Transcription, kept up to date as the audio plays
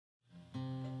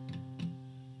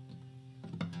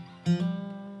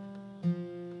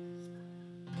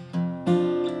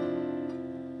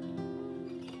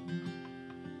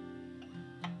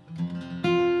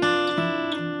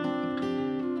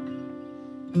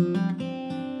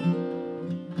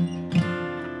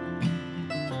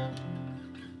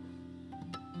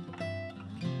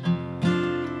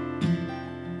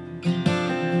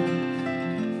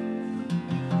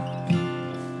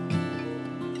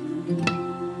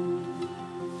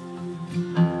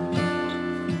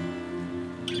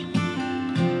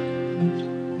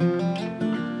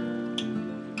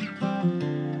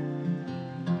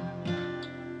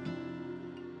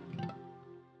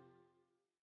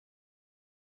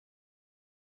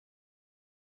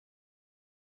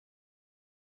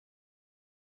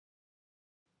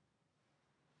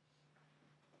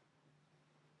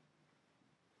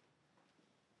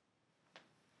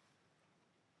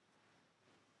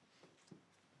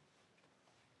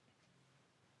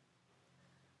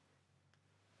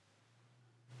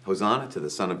Hosanna to the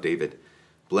Son of David.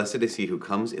 Blessed is he who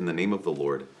comes in the name of the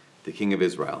Lord, the King of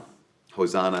Israel.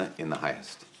 Hosanna in the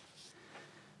highest.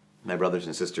 My brothers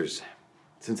and sisters,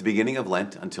 since the beginning of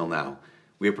Lent until now,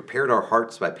 we have prepared our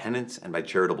hearts by penance and by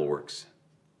charitable works.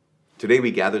 Today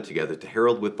we gather together to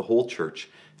herald with the whole Church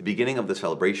the beginning of the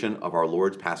celebration of our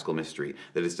Lord's Paschal mystery,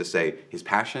 that is to say, his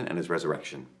passion and his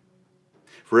resurrection.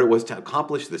 For it was to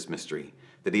accomplish this mystery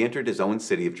that he entered his own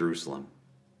city of Jerusalem.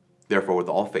 Therefore, with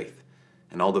all faith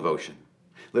and all devotion,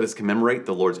 let us commemorate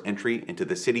the Lord's entry into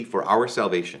the city for our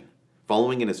salvation,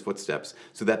 following in his footsteps,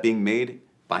 so that being made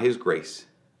by his grace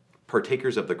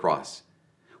partakers of the cross,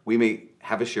 we may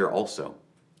have a share also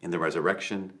in the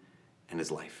resurrection and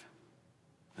his life.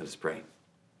 Let us pray.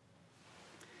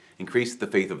 Increase the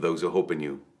faith of those who hope in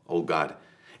you, O God,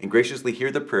 and graciously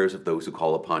hear the prayers of those who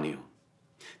call upon you,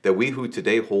 that we who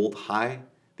today hold high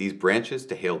these branches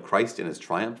to hail Christ in his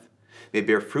triumph may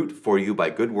bear fruit for you by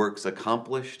good works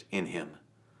accomplished in him,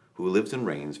 who lives and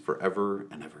reigns forever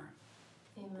and ever.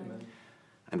 Amen.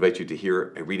 I invite you to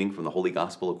hear a reading from the Holy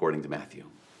Gospel according to Matthew.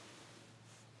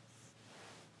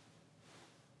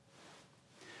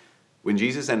 When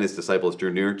Jesus and his disciples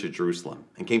drew near to Jerusalem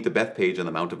and came to Bethphage on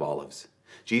the Mount of Olives,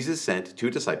 Jesus sent 2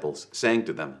 disciples, saying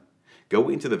to them, "Go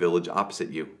into the village opposite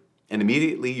you, and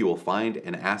immediately you will find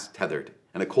an ass tethered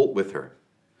and a colt with her.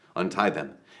 Untie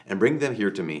them and bring them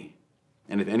here to me.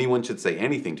 And if anyone should say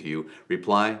anything to you,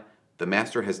 reply, 'The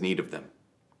Master has need of them.'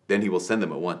 Then he will send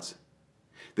them at once."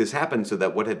 This happened so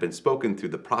that what had been spoken through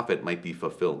the prophet might be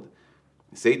fulfilled.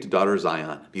 "Say to daughter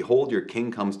Zion, behold, your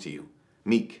king comes to you,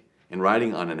 meek, and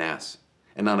riding on an ass,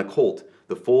 and on a colt,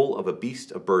 the foal of a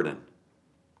beast of burden."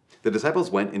 The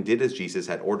disciples went and did as Jesus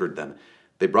had ordered them.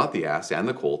 They brought the ass and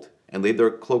the colt, and laid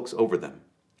their cloaks over them,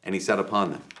 and he sat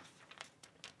upon them.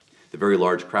 The very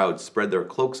large crowd spread their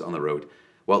cloaks on the road,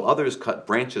 while others cut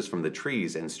branches from the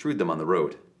trees and strewed them on the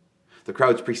road. The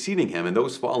crowds preceding him and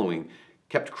those following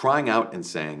kept crying out and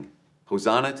saying,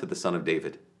 "Hosanna to the Son of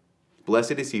David.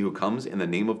 Blessed is he who comes in the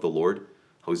name of the Lord.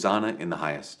 Hosanna in the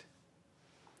highest."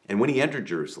 And when he entered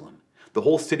Jerusalem, the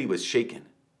whole city was shaken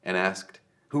and asked,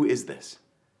 "Who is this?"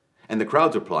 And the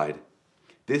crowds replied,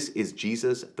 "This is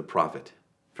Jesus the prophet,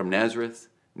 from Nazareth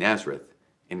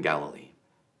in Galilee."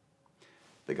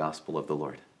 The Gospel of the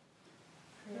Lord.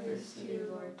 Praise to you,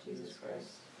 Lord Jesus Christ.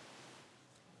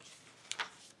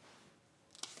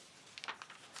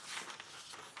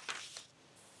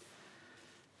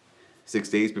 "6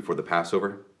 days before the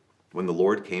Passover, when the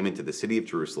Lord came into the city of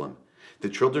Jerusalem, the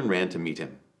children ran to meet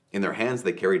him. In their hands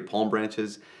they carried palm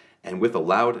branches, and with a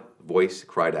loud voice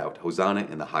cried out, 'Hosanna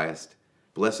in the highest.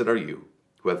 Blessed are you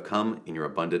who have come in your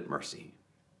abundant mercy.'"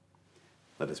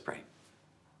 Let us pray.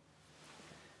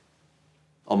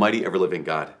 Almighty ever-living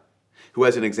God, who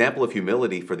as an example of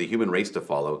humility for the human race to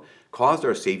follow, caused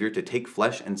our Savior to take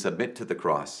flesh and submit to the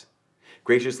cross,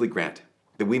 graciously grant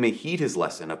that we may heed his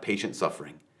lesson of patient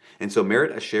suffering, and so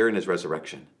merit a share in his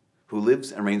resurrection, who lives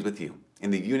and reigns with you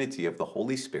in the unity of the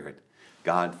Holy Spirit,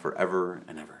 God forever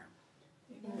and ever.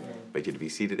 Amen. I invite you to be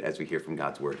seated as we hear from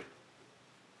God's word.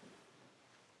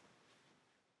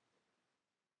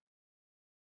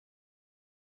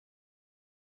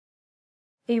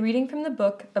 A reading from the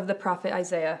book of the prophet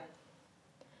Isaiah.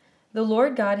 The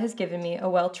Lord God has given me a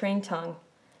well-trained tongue,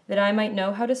 that I might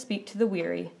know how to speak to the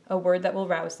weary, a word that will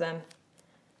rouse them.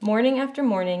 Morning after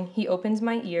morning he opens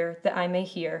my ear that I may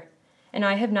hear, and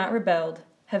I have not rebelled,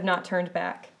 have not turned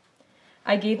back.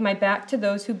 I gave my back to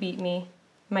those who beat me,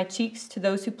 my cheeks to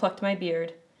those who plucked my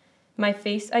beard. My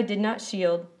face I did not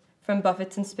shield from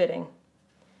buffets and spitting.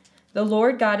 The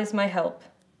Lord God is my help.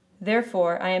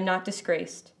 Therefore I am not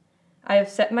disgraced. I have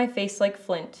set my face like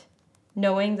flint,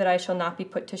 knowing that I shall not be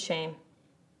put to shame.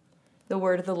 The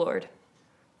word of the Lord.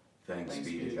 Thanks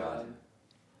be to God.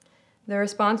 The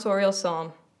responsorial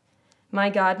psalm. My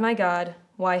God,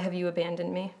 why have you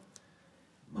abandoned me?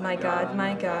 My God,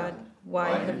 why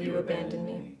have you abandoned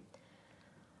me?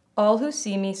 All who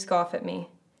see me scoff at me.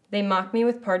 They mock me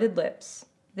with parted lips.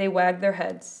 They wag their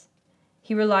heads.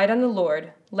 He relied on the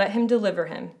Lord. Let him deliver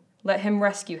him. Let him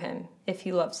rescue him, if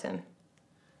he loves him.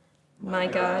 My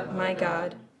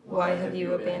God, why have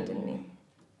you abandoned me?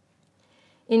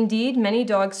 Indeed, many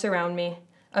dogs surround me.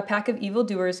 A pack of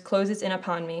evildoers closes in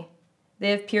upon me. They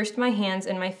have pierced my hands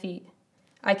and my feet.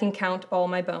 I can count all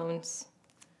my bones.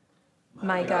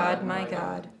 My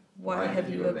God, why have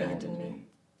you abandoned me?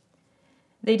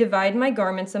 They divide my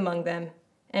garments among them,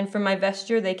 and from my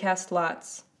vesture they cast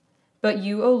lots. But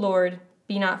you, O Lord,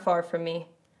 be not far from me.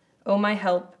 O my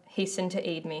help, hasten to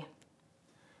aid me.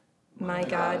 My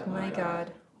God,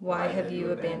 why have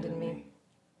you abandoned me?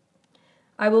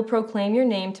 I will proclaim your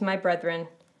name to my brethren.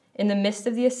 In the midst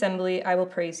of the assembly I will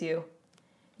praise you.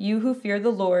 You who fear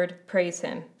the Lord, praise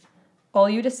him. All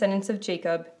you descendants of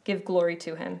Jacob, give glory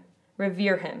to him.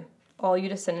 Revere him, all you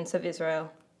descendants of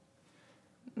Israel.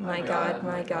 My God,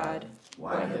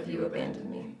 why have you abandoned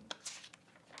me?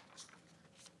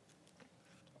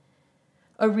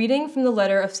 A reading from the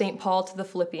letter of St. Paul to the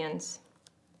Philippians.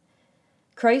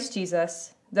 Christ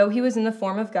Jesus, though he was in the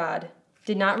form of God,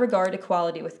 did not regard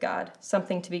equality with God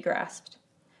something to be grasped.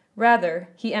 Rather,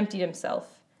 he emptied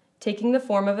himself, taking the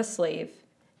form of a slave,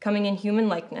 coming in human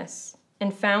likeness,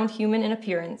 and found human in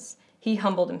appearance, he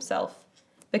humbled himself,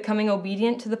 becoming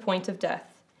obedient to the point of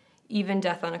death, even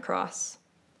death on a cross.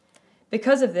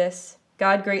 Because of this,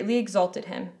 God greatly exalted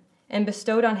him, and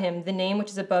bestowed on him the name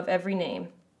which is above every name,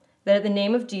 that at the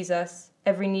name of Jesus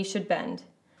every knee should bend,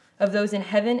 of those in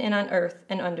heaven and on earth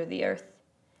and under the earth,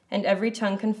 and every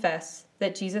tongue confess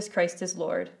that Jesus Christ is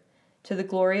Lord, to the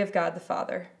glory of God the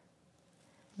Father.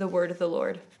 The word of the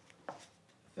Lord.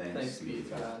 Thanks be to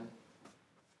God.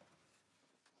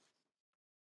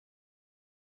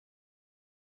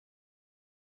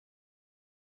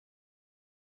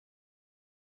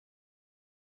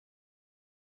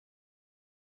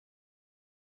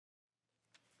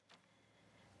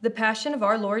 The Passion of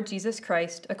our Lord Jesus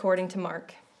Christ according to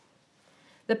Mark.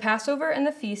 The Passover and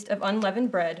the Feast of Unleavened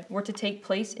Bread were to take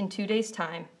place in 2 days'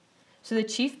 time, so the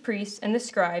chief priests and the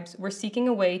scribes were seeking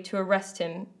a way to arrest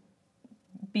him,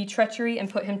 be treachery, and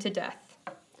put him to death.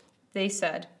 They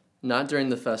said, "Not during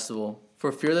the festival,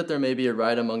 for fear that there may be a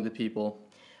riot among the people."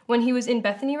 When he was in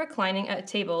Bethany reclining at a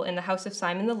table in the house of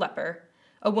Simon the leper,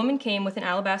 a woman came with an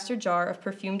alabaster jar of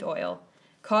perfumed oil,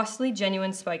 costly,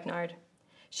 genuine spikenard.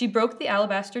 She broke the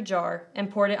alabaster jar and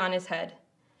poured it on his head.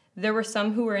 There were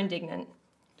some who were indignant.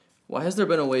 "Why has there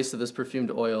been a waste of this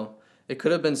perfumed oil? It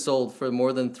could have been sold for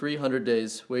more than 300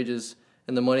 days' wages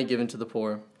and the money given to the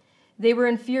poor." They were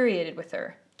infuriated with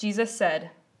her. Jesus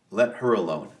said, Let her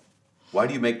alone. Why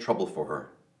do you make trouble for her?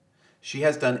 She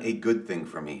has done a good thing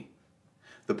for me.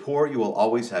 The poor you will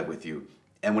always have with you,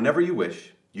 and whenever you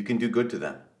wish, you can do good to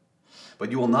them. But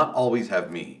you will not always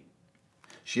have me.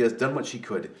 She has done what she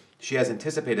could. She has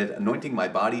anticipated anointing my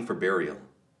body for burial.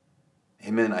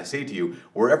 Amen, I say to you,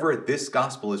 wherever this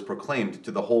gospel is proclaimed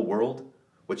to the whole world,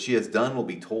 what she has done will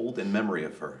be told in memory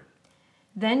of her.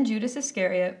 Then Judas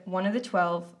Iscariot, one of the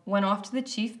 12, went off to the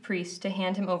chief priests to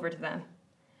hand him over to them.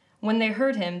 When they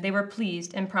heard him, they were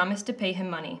pleased and promised to pay him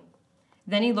money.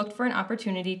 Then he looked for an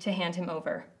opportunity to hand him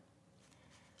over.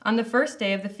 On the first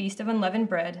day of the Feast of Unleavened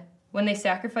Bread, when they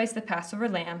sacrificed the Passover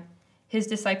lamb, his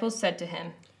disciples said to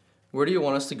him, "Where do you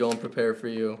want us to go and prepare for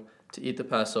you to eat the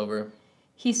Passover?"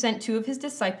 He sent 2 of his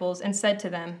disciples and said to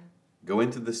them, Go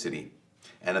into the city,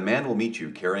 and a man will meet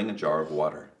you carrying a jar of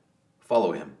water.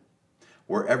 Follow him.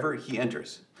 Wherever he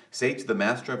enters, say to the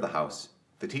master of the house,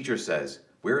 the teacher says,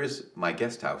 Where is my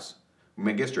guest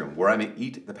room, where I may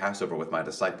eat the Passover with my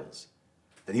disciples?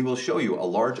 Then he will show you a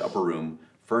large upper room,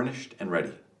 furnished and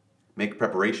ready. Make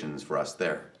preparations for us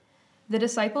there. The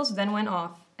disciples then went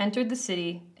off, entered the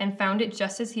city, and found it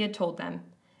just as he had told them,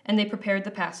 and they prepared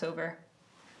the Passover.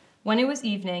 When it was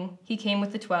evening, he came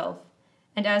with the 12,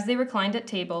 and as they reclined at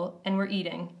table and were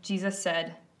eating, Jesus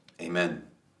said, Amen.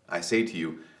 I say to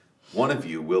you, one of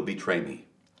you will betray me,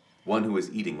 one who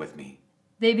is eating with me.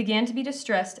 They began to be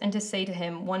distressed and to say to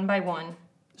him one by one,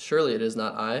 "Surely it is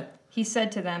not I." He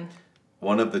said to them,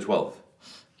 One of the 12,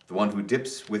 the one who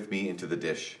dips with me into the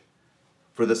dish.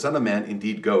 For the Son of Man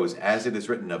indeed goes, as it is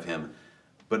written of him,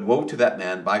 but woe to that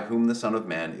man by whom the Son of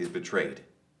Man is betrayed.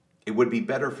 It would be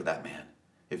better for that man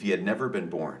if he had never been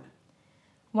born.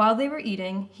 While they were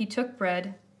eating, he took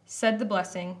bread, said the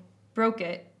blessing, broke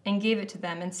it, and gave it to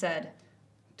them and said,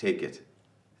 Take it.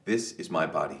 This is my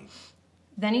body.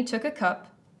 Then he took a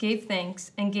cup, gave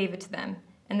thanks, and gave it to them,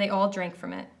 and they all drank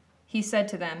from it. He said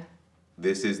to them,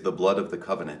 This is the blood of the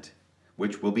covenant,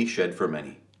 which will be shed for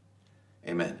many.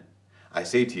 Amen. I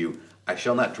say to you, I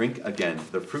shall not drink again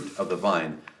the fruit of the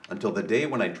vine until the day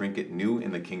when I drink it new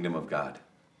in the kingdom of God."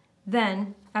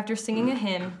 Then, after singing a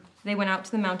hymn, they went out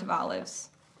to the Mount of Olives.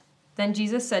 Then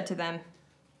Jesus said to them,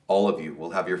 "All of you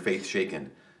will have your faith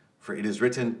shaken, for it is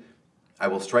written, 'I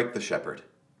will strike the shepherd,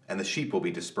 and the sheep will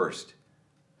be dispersed.'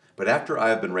 But after I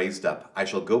have been raised up, I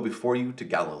shall go before you to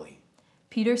Galilee."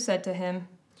 Peter said to him,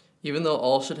 Even though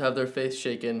all should have their faith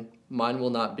shaken, mine will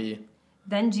not be.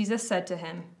 Then Jesus said to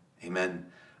him, "Amen.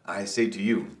 I say to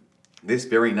you, this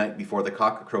very night before the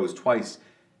cock crows twice,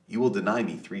 you will deny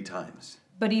me 3 times.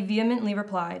 But he vehemently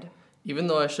replied, Even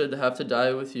though I should have to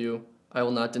die with you, I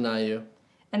will not deny you.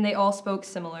 and they all spoke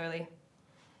similarly.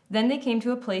 Then they came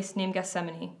to a place named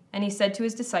Gethsemane, and he said to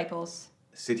his disciples,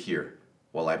 Sit here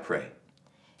while I pray."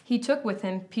 He took with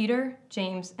him Peter,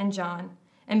 James, and John,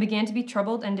 and began to be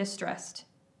troubled and distressed.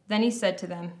 Then he said to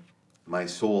them, "My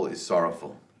soul is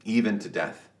sorrowful, even to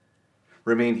death.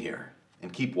 Remain here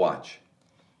and keep watch."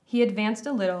 He advanced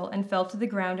a little and fell to the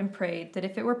ground and prayed that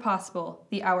if it were possible,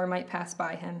 the hour might pass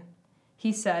by him.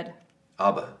 He said,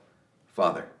 "Abba,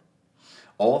 Father,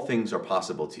 all things are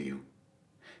possible to you.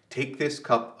 Take this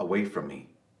cup away from me,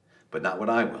 but not what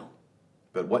I will,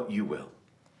 but what you will."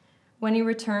 When he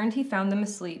returned, he found them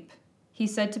asleep. He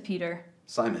said to Peter,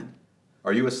 "Simon,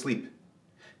 are you asleep?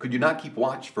 Could you not keep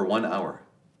watch for 1 hour?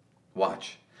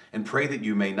 Watch, and pray that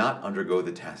you may not undergo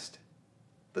the test.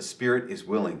 The spirit is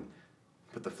willing,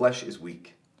 but the flesh is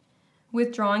weak."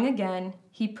 Withdrawing again,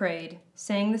 he prayed,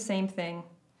 saying the same thing.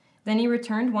 Then he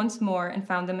returned once more and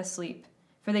found them asleep,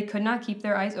 for they could not keep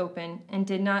their eyes open and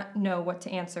did not know what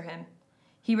to answer him.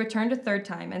 He returned a 3rd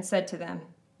time and said to them,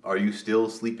 "Are you still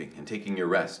sleeping and taking your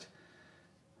rest?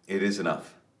 It is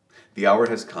enough. The hour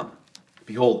has come.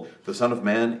 Behold, the Son of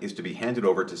Man is to be handed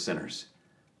over to sinners.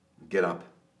 Get up.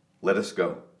 Let us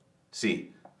go.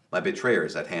 See, my betrayer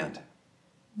is at hand."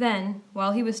 Then,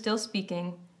 while he was still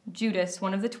speaking, Judas,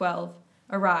 one of the 12,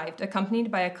 arrived,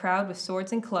 accompanied by a crowd with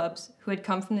swords and clubs, who had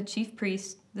come from the chief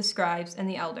priests, the scribes, and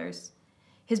the elders.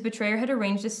 His betrayer had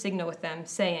arranged a signal with them,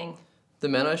 saying, The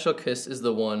man I shall kiss is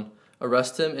the one.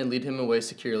 Arrest him and lead him away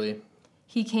securely.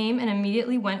 He came and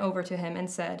immediately went over to him and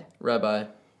said, Rabbi.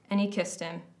 And he kissed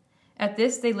him. At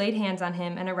this they laid hands on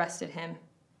him and arrested him.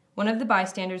 One of the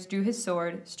bystanders drew his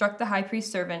sword, struck the high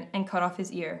priest's servant, and cut off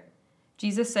his ear.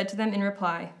 Jesus said to them in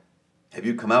reply, "Have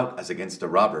you come out as against a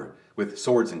robber, with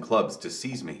swords and clubs to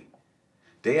seize me?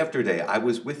 Day after day I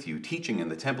was with you teaching in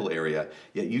the temple area,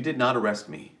 yet you did not arrest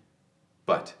me.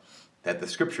 But that the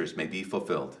scriptures may be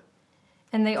fulfilled."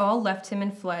 And they all left him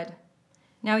and fled.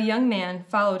 Now a young man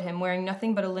followed him wearing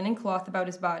nothing but a linen cloth about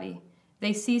his body.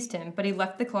 They seized him, but he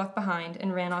left the cloth behind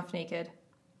and ran off naked.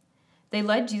 They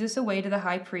led Jesus away to the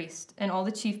high priest, and all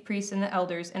the chief priests and the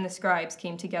elders and the scribes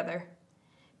came together.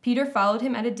 Peter followed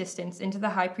him at a distance into the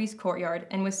high priest's courtyard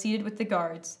and was seated with the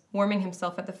guards, warming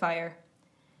himself at the fire.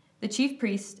 The chief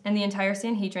priests and the entire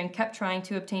Sanhedrin kept trying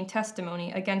to obtain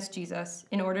testimony against Jesus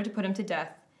in order to put him to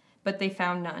death, but they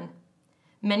found none.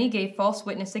 Many gave false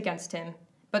witness against him,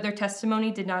 but their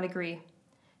testimony did not agree.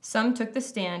 Some took the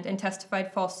stand and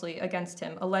testified falsely against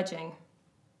him, alleging,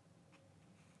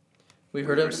 We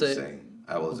heard him say,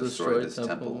 "I will destroy this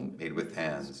temple made with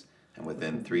hands, and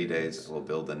within 3 days I will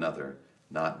build another,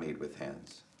 not made with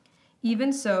hands."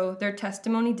 Even so, their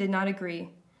testimony did not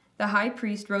agree. The high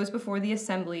priest rose before the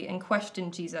assembly and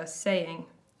questioned Jesus, saying,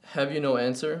 Have you no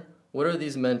answer? What are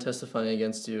these men testifying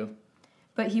against you?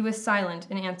 But he was silent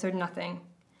and answered nothing.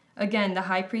 Again, the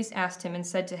high priest asked him and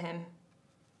said to him,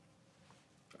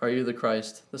 Are you the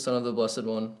Christ, the Son of the Blessed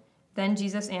One? Then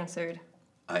Jesus answered,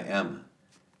 "I am.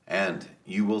 And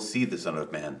you will see the Son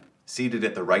of Man, seated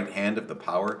at the right hand of the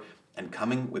power, and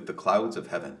coming with the clouds of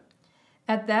heaven."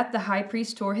 At that the high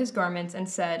priest tore his garments and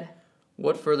said,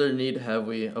 What further need have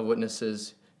we of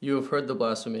witnesses? You have heard the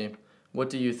blasphemy. What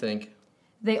do you think?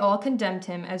 They all condemned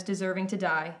him as deserving to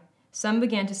die. Some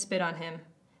began to spit on him.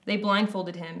 They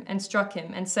blindfolded him and struck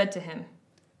him and said to him,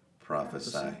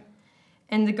 "Prophesy."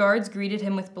 And the guards greeted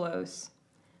him with blows.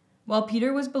 While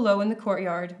Peter was below in the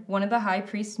courtyard, one of the high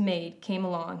priest's maid came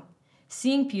along.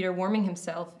 Seeing Peter warming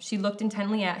himself, she looked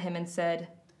intently at him and said,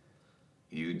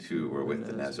 "You too were with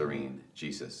the Nazarene,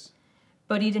 Jesus."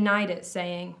 But he denied it,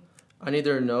 saying, I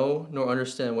neither know nor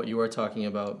understand what you are talking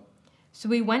about. So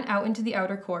he went out into the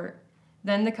outer court.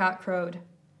 Then the cock crowed.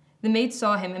 The maid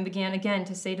saw him and began again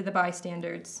to say to the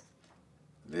bystanders,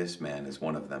 "This man is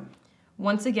one of them."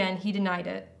 Once again he denied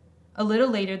it. A little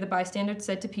later the bystanders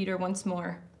said to Peter once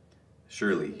more,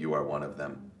 "Surely you are one of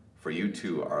them, for you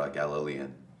too are a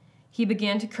Galilean." He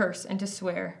began to curse and to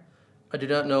swear. I do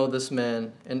not know this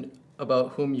man and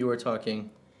about whom you are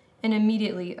talking. And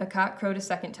immediately a cock crowed a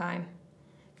second time.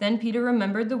 Then Peter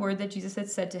remembered the word that Jesus had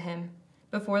said to him,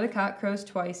 "Before the cock crows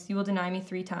twice, you will deny me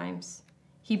 3 times."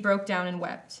 He broke down and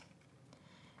wept.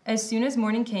 As soon as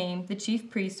morning came, the chief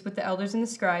priests with the elders and the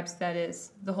scribes, that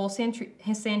is, the whole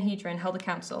Sanhedrin, held a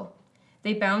council.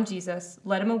 They bound Jesus,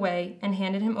 led him away, and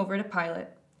handed him over to Pilate.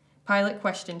 Pilate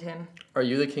questioned him. "Are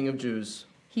you the king of Jews?"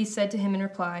 He said to him in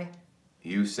reply,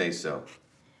 "You say so."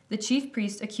 The chief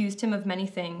priests accused him of many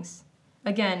things.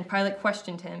 Again, Pilate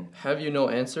questioned him. "Have you no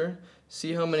answer?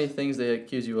 See how many things they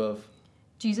accuse you of."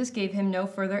 Jesus gave him no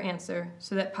further answer,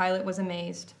 so that Pilate was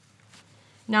amazed.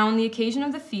 Now on the occasion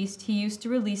of the feast, he used to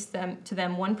release to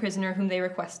them one prisoner whom they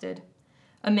requested.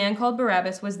 A man called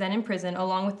Barabbas was then in prison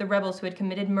along with the rebels who had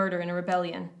committed murder in a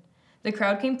rebellion. The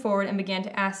crowd came forward and began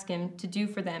to ask him to do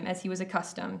for them as he was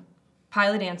accustomed.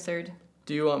 Pilate answered,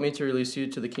 "Do you want me to release you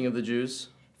to the king of the Jews?"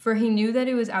 For he knew that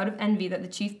it was out of envy that the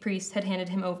chief priests had handed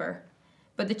him over.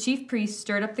 But the chief priests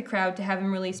stirred up the crowd to have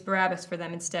him release Barabbas for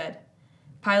them instead.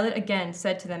 Pilate again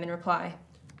said to them in reply,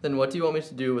 "Then what do you want me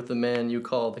to do with the man you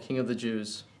call the king of the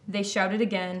Jews?" They shouted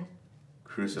again.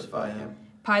 Crucify him.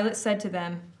 Pilate said to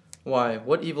them. "Why?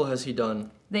 What evil has he done?"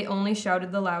 They only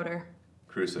shouted the louder.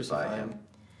 Crucify him.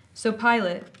 So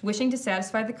Pilate, wishing to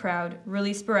satisfy the crowd,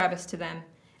 released Barabbas to them,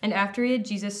 and after he had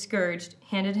Jesus scourged,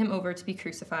 handed him over to be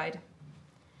crucified.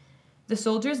 The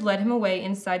soldiers led him away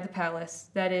inside the palace,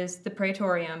 that is, the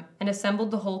praetorium, and assembled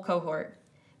the whole cohort.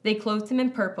 They clothed him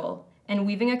in purple, and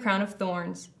weaving a crown of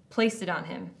thorns, placed it on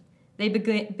him. They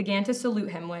began to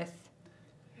salute him with,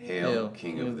 Hail,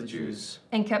 King of the Jews.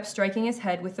 and kept striking his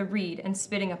head with a reed and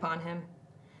spitting upon him.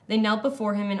 They knelt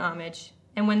before him in homage,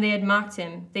 and when they had mocked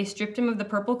him, they stripped him of the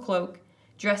purple cloak,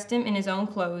 dressed him in his own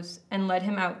clothes, and led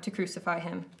him out to crucify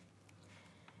him.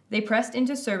 They pressed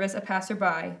into service a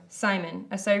passerby, Simon,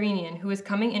 a Cyrenian, who was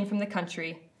coming in from the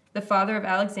country, the father of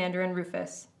Alexander and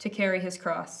Rufus, to carry his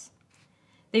cross.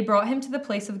 They brought him to the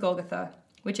place of Golgotha,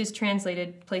 which is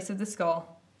translated, place of the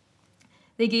skull.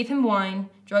 They gave him wine,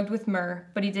 drugged with myrrh,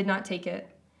 but he did not take it.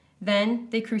 Then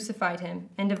they crucified him,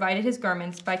 and divided his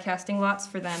garments by casting lots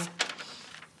for them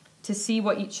to see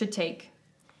what each should take.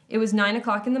 It was 9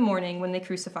 o'clock in the morning when they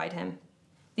crucified him.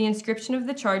 The inscription of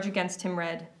the charge against him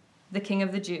read, "The King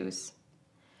of the Jews."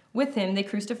 With him they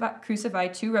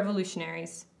crucified 2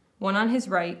 revolutionaries, one on his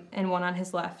right and one on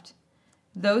his left.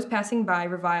 Those passing by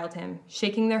reviled him,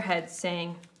 shaking their heads,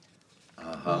 saying,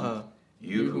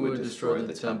 You who would destroy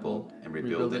the temple and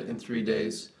rebuild it in 3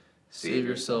 days, save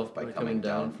yourself by coming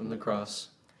down from the cross.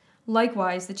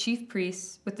 Likewise, the chief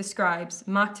priests, with the scribes,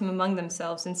 mocked him among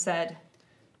themselves and said,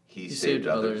 He saved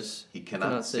others, he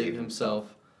cannot save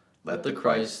himself. Let the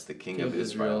Christ, the King of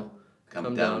Israel,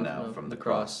 come down now from the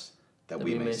cross, that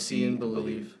we may see and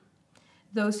believe.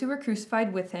 Those who were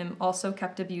crucified with him also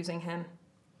kept abusing him.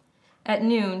 At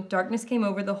noon, darkness came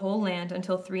over the whole land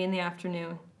until 3 in the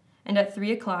afternoon. And at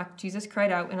 3 o'clock, Jesus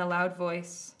cried out in a loud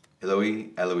voice, Eloi,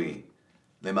 Eloi,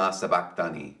 lema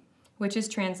sabachthani, which is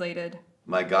translated,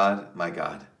 my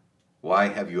God, why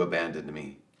have you abandoned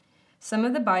me? Some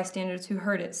of the bystanders who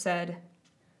heard it said,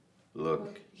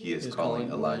 Look, he is calling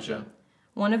Elijah.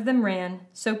 One of them ran,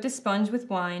 soaked a sponge with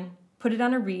wine, put it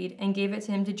on a reed, and gave it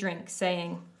to him to drink,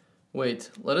 saying, Wait,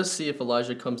 let us see if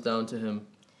Elijah comes down to him.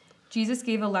 Jesus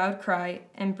gave a loud cry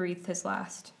and breathed his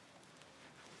last.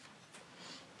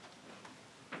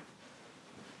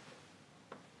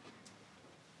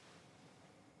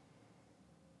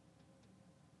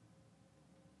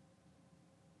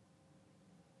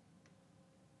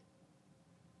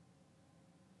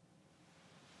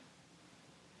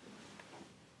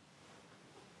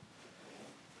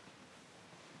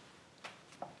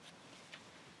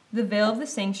 The veil of the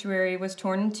sanctuary was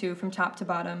torn in 2 from top to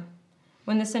bottom.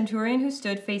 When the centurion who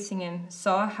stood facing him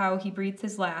saw how he breathed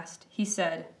his last, he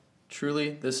said,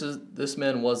 Truly, this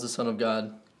man was the Son of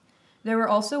God. There were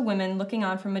also women looking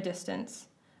on from a distance.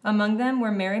 Among them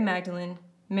were Mary Magdalene,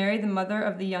 Mary the mother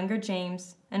of the younger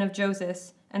James, and of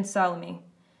Joseph, and Salome.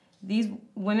 These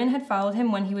women had followed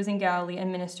him when he was in Galilee and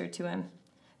ministered to him.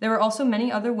 There were also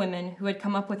many other women who had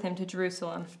come up with him to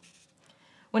Jerusalem.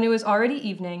 When it was already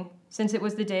evening, since it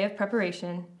was the day of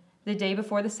preparation, the day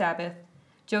before the Sabbath,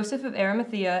 Joseph of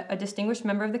Arimathea, a distinguished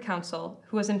member of the council,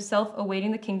 who was himself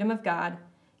awaiting the kingdom of God,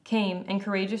 came and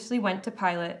courageously went to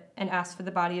Pilate and asked for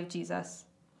the body of Jesus.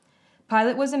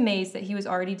 Pilate was amazed that he was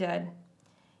already dead.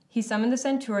 He summoned the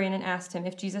centurion and asked him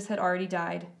if Jesus had already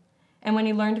died. And when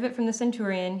he learned of it from the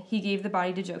centurion, he gave the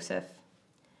body to Joseph.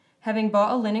 Having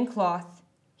bought a linen cloth,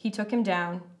 he took him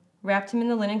down, wrapped him in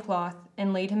the linen cloth,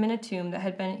 and laid him in a tomb that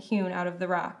had been hewn out of the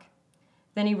rock.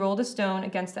 Then he rolled a stone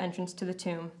against the entrance to the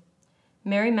tomb.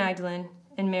 Mary Magdalene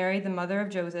and Mary, the mother of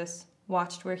Joseph,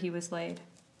 watched where he was laid.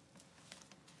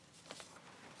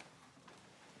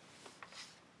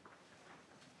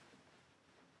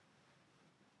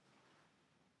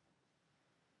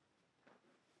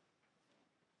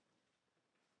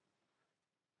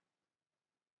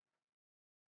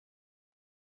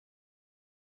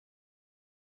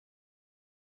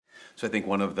 So I think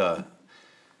one of the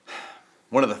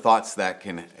thoughts that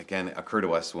can, again, occur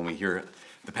to us when we hear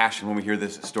the Passion, when we hear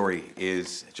this story,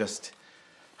 is just,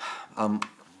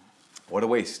 what a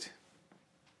waste.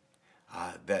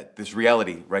 That this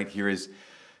reality right here is,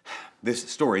 this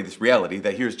story, this reality,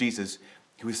 that here's Jesus,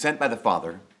 who was sent by the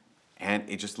Father, and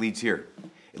it just leads here.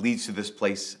 It leads to this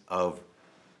place of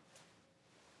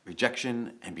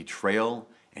rejection and betrayal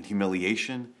and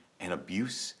humiliation and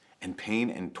abuse and pain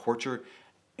and torture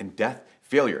and death,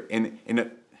 failure. And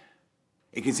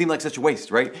it can seem like such a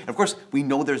waste, right? And of course, we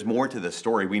know there's more to this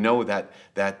story. We know that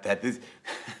this,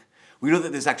 we know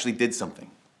that this actually did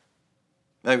something.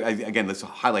 Again, let's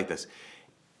highlight this.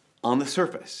 On the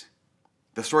surface,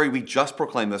 the story we just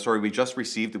proclaimed, the story we just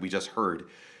received, that we just heard,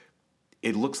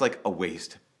 it looks like a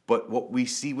waste. But what we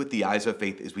see with the eyes of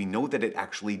faith is we know that it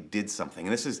actually did something.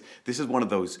 And this is one of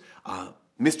those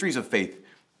mysteries of faith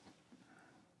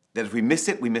that if we miss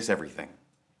it, we miss everything.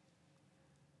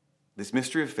 This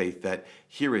mystery of faith that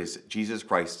here is Jesus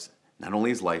Christ, not only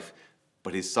his life,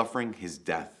 but his suffering, his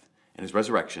death, and his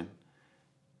resurrection.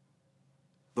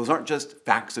 Those aren't just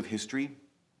facts of history.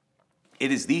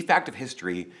 It is the fact of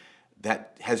history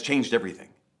that has changed everything.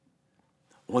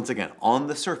 Once again, on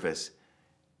the surface,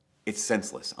 it's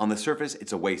senseless. On the surface,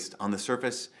 it's a waste. On the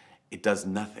surface, it does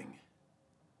nothing.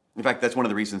 In fact, that's one of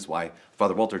the reasons why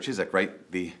Father Walter Chisek,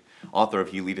 right, the author of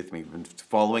He Leadeth Me, been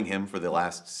following him for the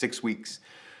last 6 weeks.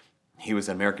 He was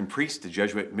an American priest, a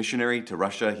Jesuit missionary to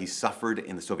Russia. He suffered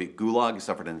in the Soviet Gulag. He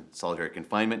suffered in solitary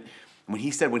confinement. When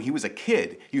he said when he was a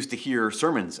kid, he used to hear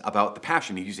sermons about the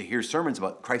Passion. He used to hear sermons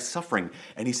about Christ's suffering.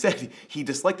 And he said he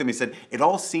disliked them. He said, it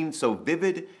all seemed so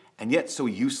vivid and yet so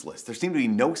useless. There seemed to be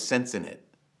no sense in it.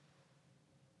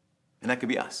 And that could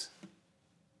be us.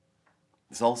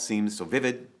 This all seems so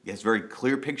vivid. He has a very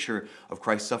clear picture of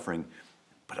Christ's suffering.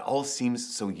 But it all seems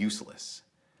so useless.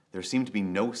 There seemed to be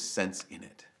no sense in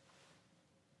it.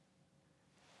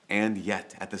 And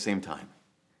yet, at the same time,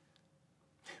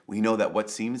 we know that what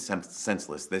seems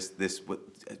senseless, this what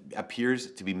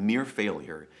appears to be mere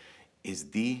failure,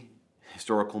 is the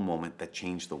historical moment that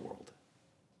changed the world.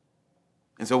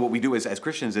 And so what we do as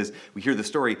Christians is we hear the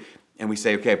story and we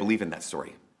say, okay, I believe in that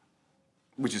story.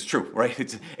 Which is true, right?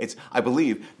 It's I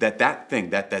believe that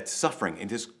thing, that suffering, and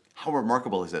just how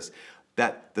remarkable is this?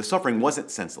 That the suffering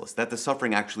wasn't senseless, that the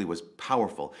suffering actually was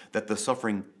powerful, that the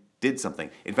suffering did something.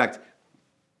 In fact,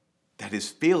 that his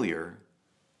failure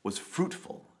was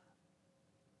fruitful.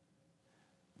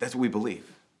 That's what we believe.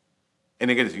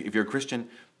 And again, if you're a Christian,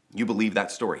 you believe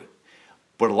that story.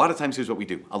 But a lot of times, here's what we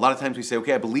do. A lot of times we say,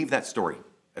 okay, I believe that story.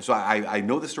 So I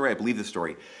know the story, I believe the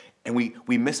story. And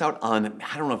we miss out on,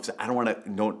 I don't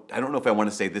know if I want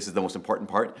to say this is the most important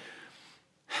part.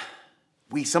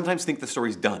 We sometimes think the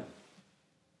story's done.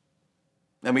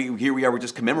 I mean, here we are, we're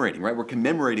just commemorating, right? We're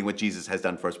commemorating what Jesus has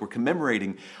done for us. We're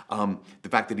commemorating the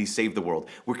fact that he saved the world.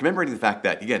 We're commemorating the fact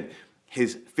that, again,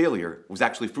 his failure was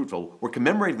actually fruitful. We're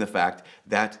commemorating the fact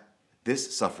that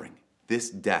this suffering, this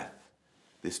death,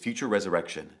 this future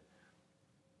resurrection,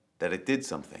 that it did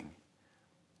something.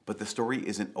 But the story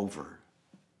isn't over.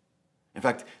 In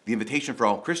fact, the invitation for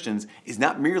all Christians is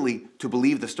not merely to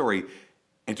believe the story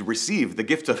and to receive the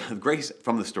gift of grace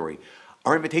from the story.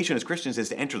 Our invitation as Christians is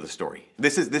to enter the story.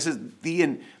 This is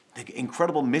the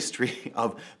incredible mystery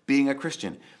of being a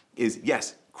Christian. Is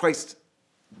yes, Christ's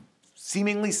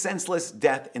seemingly senseless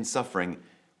death and suffering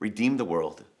redeemed the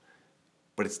world,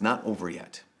 but it's not over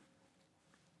yet.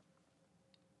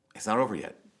 It's not over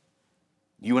yet.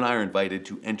 You and I are invited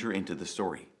to enter into the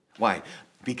story. Why?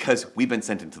 Because we've been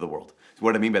sent into the world. So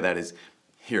what I mean by that is,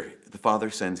 here, the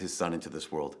Father sends his Son into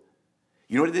this world.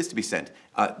 You know what it is to be sent?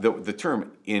 The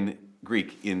term in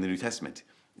Greek in the New Testament,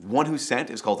 one who's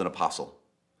sent is called an apostle.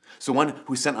 So one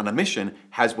who's sent on a mission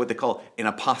has what they call an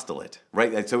apostolate,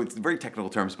 right? So it's very technical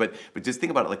terms, but just think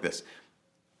about it like this.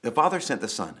 The Father sent the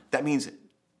Son. That means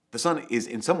the Son is,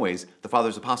 in some ways, the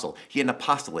Father's apostle. He had an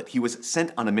apostolate. He was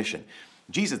sent on a mission.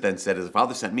 Jesus then said, as the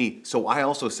Father sent me, so I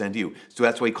also send you. So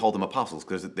that's why he called them apostles,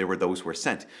 because there were those who were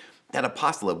sent. That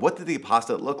apostolate, what did the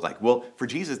apostolate look like? Well, for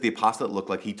Jesus, the apostolate looked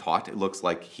like he taught. It looks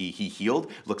like he healed.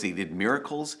 It looks like he did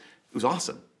miracles. It was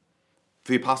awesome.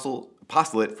 For the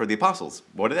apostolate for the apostles,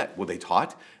 what did that? Well, they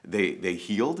taught, they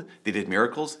healed, they did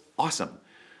miracles. Awesome.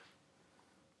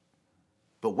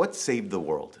 But what saved the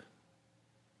world?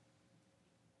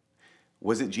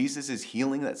 Was it Jesus'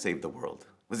 healing that saved the world?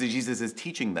 Was it Jesus'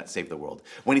 teaching that saved the world?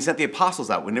 When he sent the apostles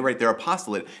out, when they were their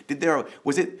apostolate,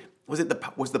 was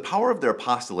the power of their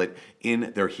apostolate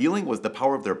in their healing? Was the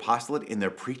power of their apostolate in their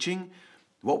preaching?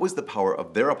 What was the power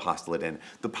of their apostolate in?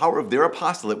 The power of their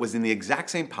apostolate was in the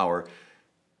exact same power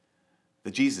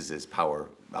that Jesus'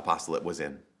 apostolate was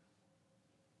in.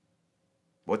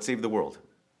 What saved the world?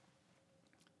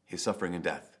 His suffering and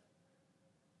death.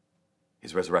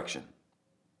 His resurrection.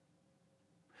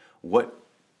 What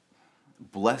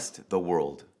blessed the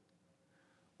world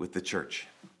with the church?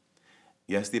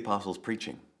 Yes, the apostles'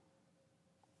 preaching,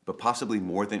 but possibly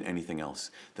more than anything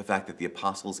else, the fact that the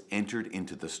apostles entered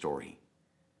into the story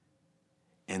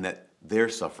and that their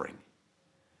suffering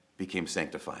became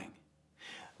sanctifying,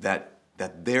 that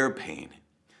their pain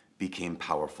became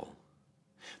powerful,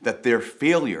 that their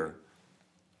failure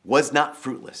was not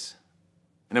fruitless.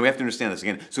 And now we have to understand this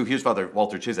again. So here's Father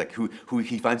Walter Chizek, who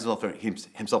he finds himself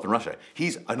in Russia.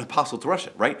 He's an apostle to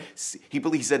Russia, right?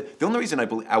 He said, the only reason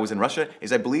I was in Russia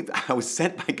is I believed I was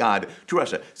sent by God to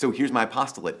Russia. So here's my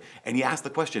apostolate. And he asked the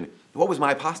question, what was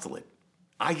my apostolate?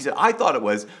 He said, I thought it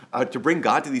was to bring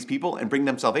God to these people and bring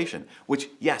them salvation. Which,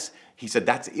 yes, he said,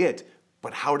 that's it.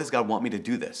 But how does God want me to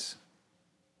do this?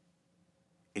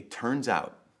 It turns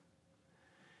out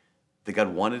that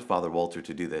God wanted Father Walter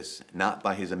to do this, not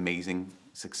by his amazing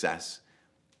success,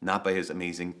 not by his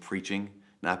amazing preaching,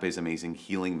 not by his amazing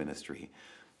healing ministry,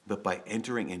 but by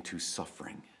entering into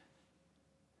suffering,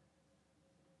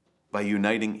 by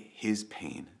uniting his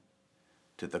pain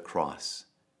to the cross.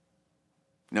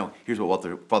 Now, here's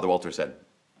what Father Walter said.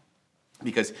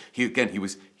 Because he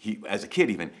as a kid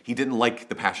even, he didn't like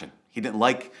the passion. He didn't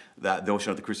like the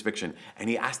notion of the crucifixion. And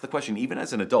he asked the question, even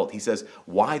as an adult, he says,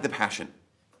 why the passion?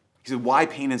 He said, why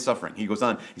pain and suffering? He goes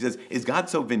on, he says, is God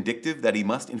so vindictive that he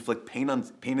must inflict pain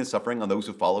and suffering on those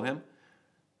who follow him?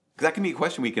 Because that can be a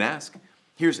question we can ask.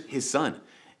 Here's his son.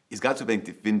 Is God so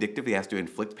vindictive he has to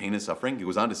inflict pain and suffering? He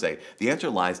goes on to say, the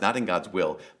answer lies not in God's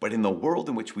will, but in the world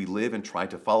in which we live and try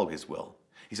to follow his will.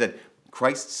 He said,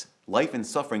 Christ's life and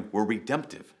suffering were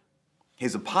redemptive.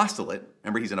 His apostolate,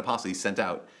 remember he's an apostle, he's sent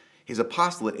out. His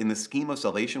apostolate in the scheme of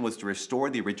salvation was to restore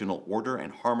the original order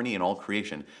and harmony in all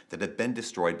creation that had been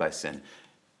destroyed by sin.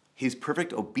 His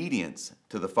perfect obedience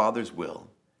to the Father's will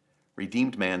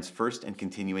redeemed man's first and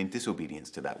continuing disobedience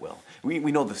to that will. We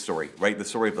know the story, right? The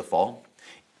story of the fall.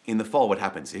 In the fall, what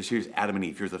happens is here's Adam and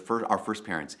Eve, here's our first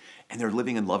parents, and they're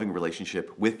living in loving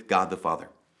relationship with God the Father.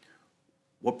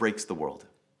 What breaks the world?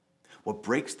 What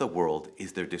breaks the world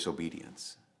is their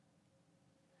disobedience.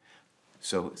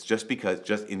 So it's just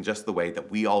the way that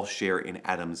we all share in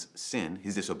Adam's sin,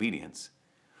 his disobedience,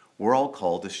 we're all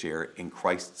called to share in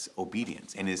Christ's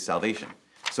obedience and his salvation.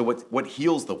 So what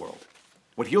heals the world?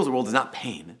 What heals the world is not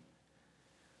pain.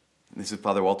 And this is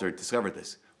Father Walter discovered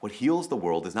this. What heals the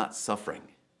world is not suffering.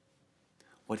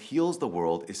 What heals the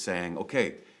world is saying,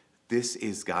 okay, this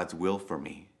is God's will for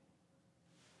me.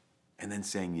 And then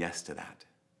saying yes to that.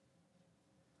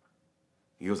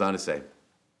 He goes on to say,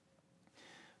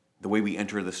 the way we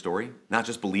enter the story, not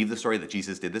just believe the story that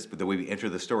Jesus did this, but the way we enter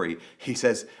the story, he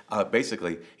says,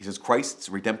 Christ's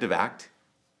redemptive act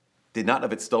did not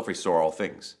of itself restore all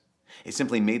things. It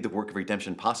simply made the work of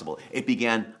redemption possible. It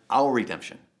began our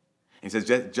redemption. And he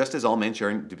says, just as all men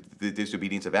share in the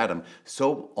disobedience of Adam,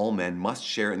 so all men must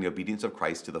share in the obedience of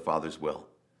Christ to the Father's will.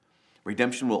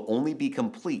 Redemption will only be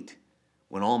complete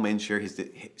when all men share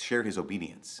his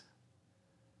obedience.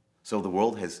 So the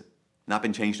world has not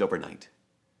been changed overnight.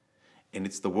 And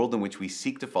it's the world in which we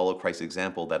seek to follow Christ's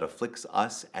example that afflicts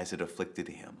us as it afflicted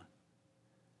him.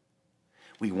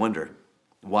 We wonder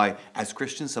why, as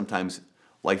Christians, sometimes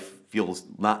life feels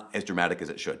not as dramatic as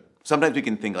it should. Sometimes we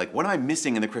can think like, what am I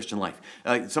missing in the Christian life?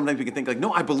 Sometimes we can think like,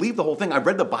 no, I believe the whole thing. I've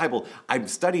read the Bible. I've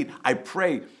studied. I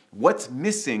pray. What's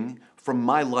missing from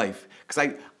my life?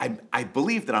 Because I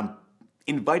believe that I'm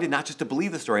invited not just to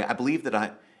believe the story. I believe that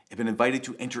I have been invited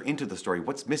to enter into the story.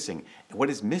 What's missing? And what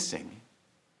is missing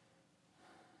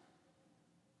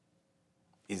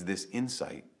is this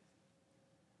insight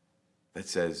that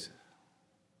says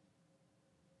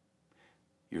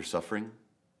your suffering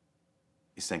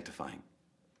is sanctifying.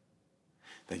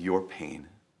 That your pain,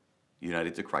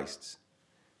 united to Christ's,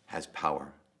 has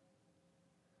power.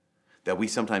 That we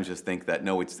sometimes just think that,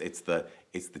 no, it's the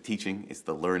teaching, it's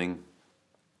the learning,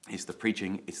 it's the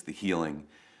preaching, it's the healing,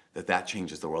 that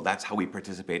changes the world. That's how we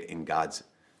participate in God's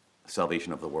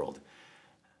salvation of the world.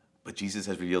 But Jesus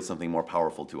has revealed something more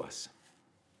powerful to us.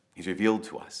 He's revealed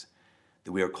to us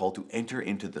that we are called to enter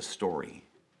into the story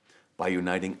by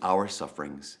uniting our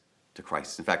sufferings to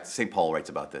Christ. In fact, St. Paul writes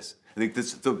about this. I think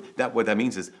what that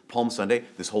means is Palm Sunday,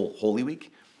 this whole Holy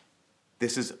Week,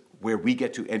 this is where we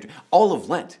get to enter. All of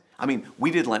Lent. I mean, we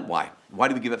did Lent. Why? Why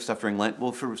do we give up stuff during Lent?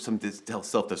 Well, for some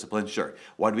self-discipline, sure.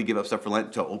 Why do we give up stuff for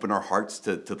Lent? To open our hearts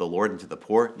to the Lord and to the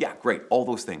poor? Yeah, great. All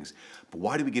those things. But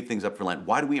why do we give things up for Lent?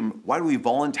 Why do we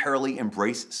voluntarily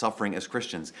embrace suffering as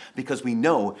Christians? Because we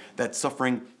know that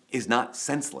suffering is not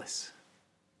senseless.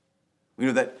 We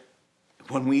know that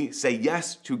When we say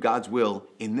yes to God's will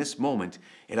in this moment,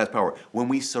 it has power. When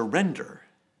we surrender,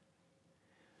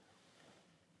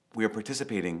 we are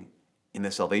participating in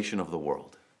the salvation of the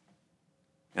world.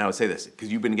 And I would say this,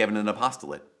 because you've been given an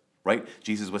apostolate, right?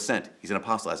 Jesus was sent. He's an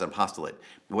apostle, as an apostolate.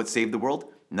 What saved the world?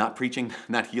 Not preaching,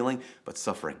 not healing, but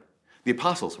suffering. The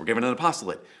apostles were given an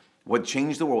apostolate. What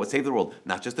changed the world, what saved the world?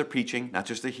 Not just their preaching, not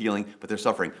just their healing, but their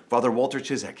suffering. Father Walter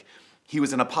Chisek, he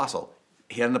was an apostle.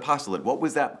 He had an apostolate. What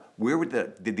was that? Where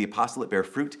did the apostolate bear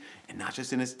fruit? And not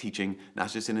just in his teaching, not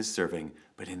just in his serving,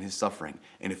 but in his suffering.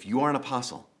 And if you are an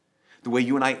apostle, the way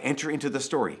you and I enter into the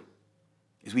story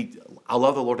is we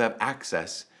allow the Lord to have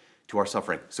access to our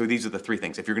suffering. So these are the three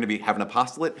things. If you're going to have an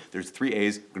apostolate, there's 3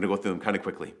 A's. I'm going to go through them kind of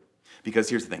quickly. Because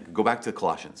here's the thing. Go back to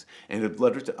Colossians. In the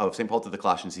letter of St. Paul to the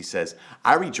Colossians, he says,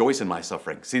 I rejoice in my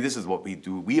suffering. See, this is what we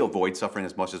do. We avoid suffering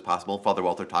as much as possible. Father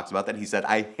Walter talks about that. He said,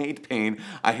 I hate pain.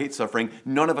 I hate suffering.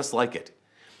 None of us like it.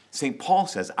 St. Paul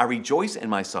says, I rejoice in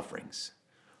my sufferings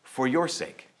for your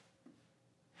sake.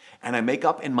 And I make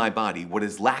up in my body what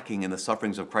is lacking in the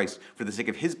sufferings of Christ for the sake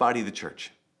of his body, the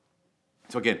church.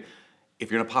 So again,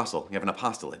 if you're an apostle, you have an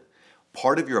apostolate.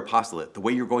 Part of your apostolate, the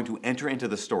way you're going to enter into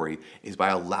the story, is by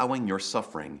allowing your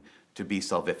suffering to be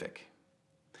salvific.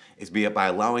 Is by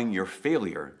allowing your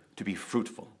failure to be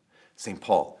fruitful. St.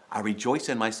 Paul, I rejoice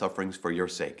in my sufferings for your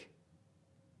sake.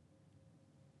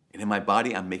 And in my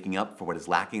body, I'm making up for what is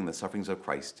lacking in the sufferings of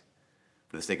Christ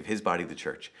for the sake of his body, the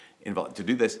church. To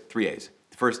do this, 3 A's.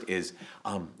 The first is,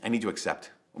 I need to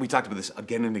accept. We talked about this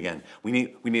again and again. We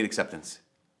need acceptance.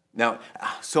 Now,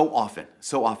 so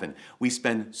often, we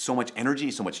spend so much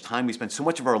energy, so much time, we spend so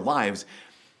much of our lives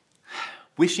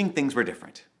wishing things were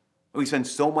different. We spend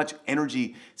so much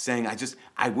energy saying,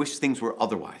 I wish things were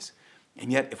otherwise.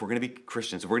 And yet, if we're going to be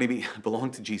Christians, if we're going to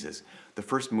belong to Jesus, the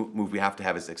first move we have to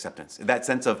have is acceptance. That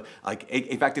sense of,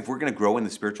 in fact, if we're going to grow in the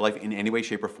spiritual life in any way,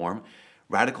 shape, or form,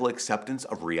 radical acceptance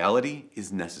of reality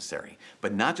is necessary.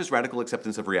 But not just radical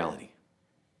acceptance of reality.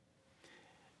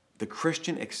 The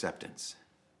Christian acceptance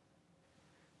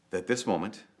that this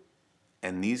moment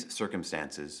and these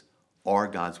circumstances are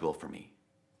God's will for me.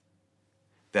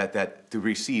 That to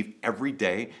receive every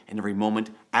day and every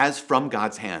moment as from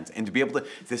God's hands. And to be able to,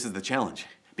 this is the challenge,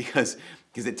 because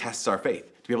it tests our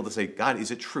faith. To be able to say, God, is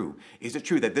it true? Is it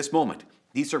true that this moment,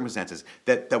 these circumstances,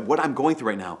 that what I'm going through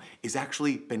right now is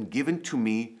actually been given to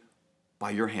me by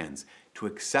your hands? To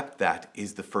accept that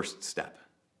is the first step.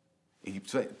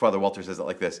 Father Walter says it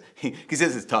like this. He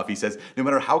says it's tough. He says, no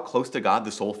matter how close to God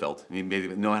the soul felt, no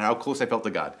matter how close I felt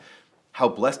to God, how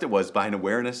blessed it was by an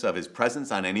awareness of his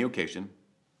presence on any occasion,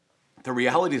 the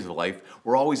realities of life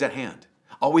were always at hand,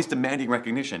 always demanding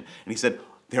recognition. And he said,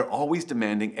 they're always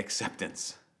demanding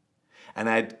acceptance. And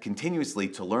I had continuously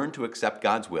to learn to accept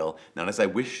God's will, not as I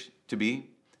wish to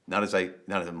be, not as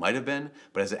it might have been,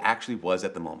 but as it actually was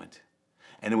at the moment.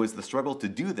 And it was the struggle to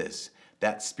do this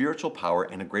that spiritual power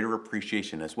and a greater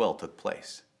appreciation as well took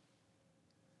place.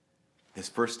 This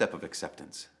first step of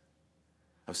acceptance,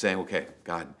 of saying, okay,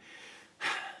 God,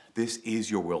 this is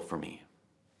your will for me,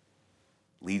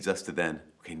 leads us to then,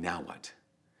 okay, now what?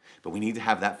 But we need to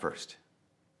have that first.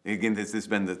 Again, this has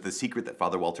been the secret that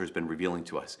Father Walter has been revealing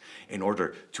to us in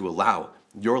order to allow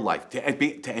your life to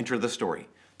enter the story.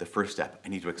 The first step, I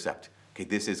need to accept, okay,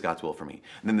 this is God's will for me.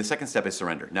 And then the second step is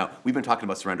surrender. Now, we've been talking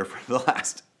about surrender for the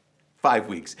last 5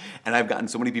 weeks, and I've gotten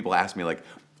so many people ask me, like,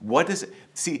 what does it,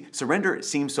 see, surrender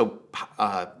seems so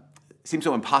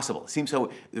impossible, seems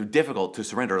so difficult to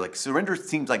surrender. Like, surrender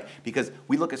seems like, because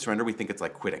we look at surrender, we think it's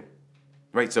like quitting,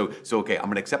 right? So okay, I'm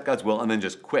going to accept God's will and then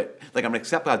just quit. Like, I'm going to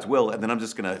accept God's will and then I'm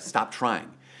just going to stop trying.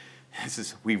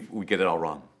 We get it all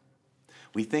wrong.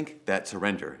 We think that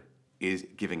surrender is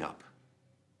giving up.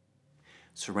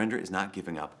 Surrender is not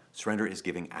giving up. Surrender is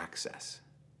giving access.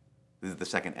 This is the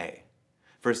second A.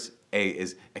 First A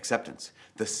is acceptance.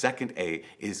 The second A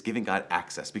is giving God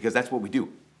access, because that's what we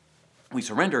do. We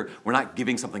surrender, we're not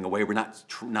giving something away, we're not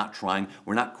trying,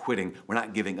 we're not quitting, we're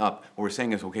not giving up. What we're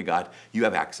saying is, okay, God, you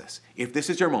have access. If this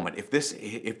is your moment, if this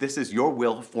is your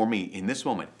will for me in this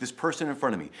moment, this person in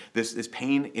front of me, this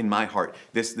pain in my heart,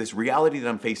 this reality that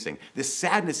I'm facing, this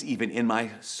sadness even in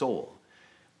my soul,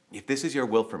 if this is your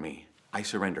will for me, I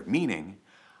surrender. Meaning,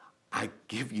 I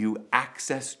give you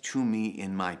access to me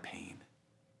in my pain.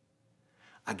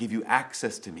 I give you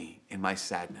access to me in my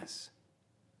sadness.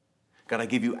 God, I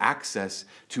give you access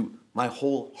to my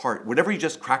whole heart. Whatever you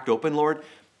just cracked open, Lord,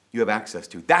 you have access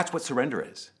to. That's what surrender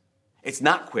is. It's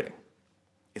not quitting.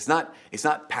 It's not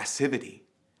passivity.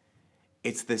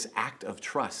 It's this act of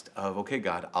trust of, okay,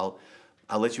 God, I'll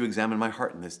let you examine my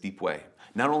heart in this deep way.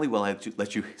 Not only will I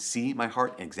let you see my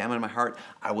heart and examine my heart,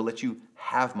 I will let you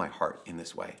have my heart in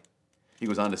this way. He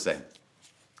goes on to say,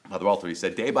 Father Walter, he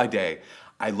said, day by day,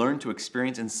 I learned to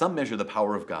experience in some measure the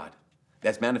power of God.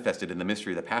 That's manifested in the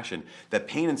mystery of the Passion, that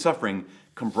pain and suffering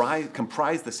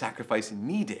comprise the sacrifice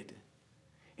needed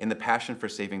in the Passion for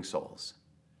saving souls.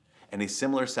 And a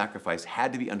similar sacrifice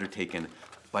had to be undertaken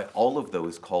by all of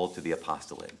those called to the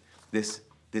apostolate. This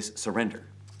surrender.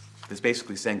 This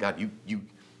basically saying, God,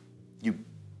 you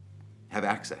have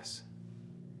access.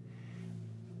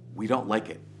 We don't like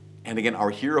it. And again, our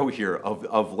hero here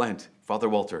of Lent, Father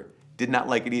Walter, did not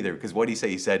like it either, because what did he say?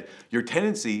 He said, your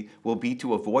tendency will be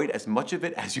to avoid as much of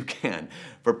it as you can,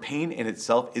 for pain in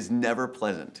itself is never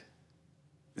pleasant.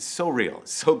 It's so real,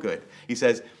 it's so good. He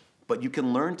says, but you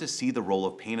can learn to see the role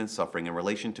of pain and suffering in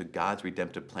relation to God's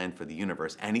redemptive plan for the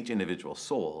universe and each individual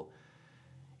soul.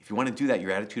 If you want to do that,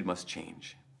 your attitude must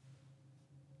change.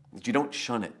 That you don't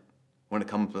shun it when it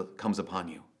comes upon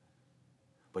you,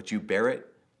 but you bear it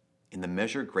in the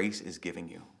measure grace is giving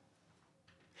you.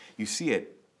 You see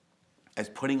it as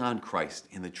putting on Christ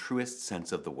in the truest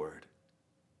sense of the word.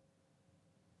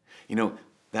 You know,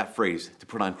 that phrase, to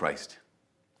put on Christ,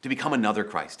 to become another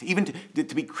Christ, even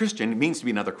to be Christian means to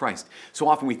be another Christ. So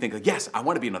often we think, yes, I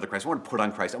want to be another Christ. I want to put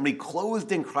on Christ. I want to be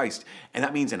clothed in Christ. And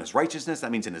that means in his righteousness,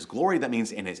 that means in his glory, that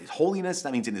means in his holiness,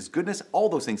 that means in his goodness, all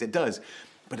those things it does.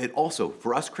 But it also,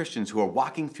 for us Christians who are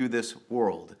walking through this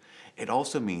world, it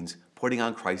also means putting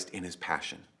on Christ in his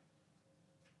passion.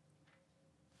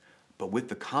 But with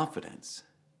the confidence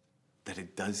that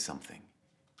it does something.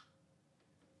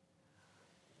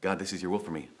 God, this is your will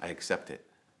for me. I accept it.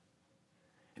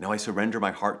 And now I surrender my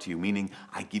heart to you, meaning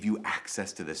I give you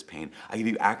access to this pain. I give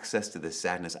you access to this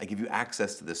sadness. I give you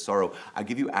access to this sorrow. I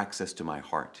give you access to my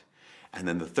heart. And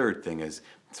then the third thing is,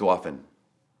 so often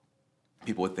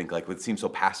people would think, like, it seems so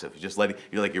passive.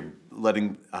 You're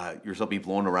letting yourself be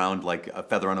blown around like a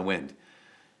feather on a wind.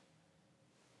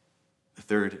 The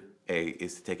third A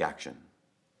is to take action.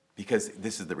 Because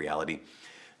this is the reality.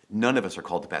 None of us are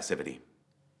called to passivity.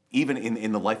 Even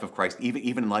in the life of Christ, even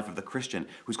in the life of the Christian,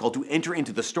 who's called to enter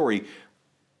into the story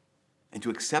and to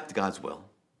accept God's will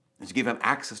and to give him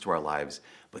access to our lives.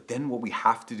 But then what we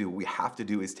have to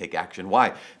do is take action.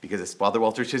 Why? Because as Father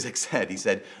Walter Chiswick said, he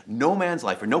said, no man's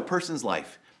life or no person's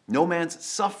life, no man's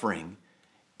suffering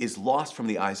is lost from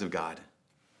the eyes of God.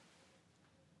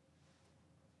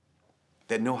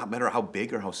 That no matter how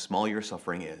big or how small your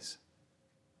suffering is,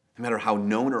 no matter how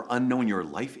known or unknown your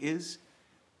life is,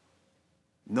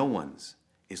 no one's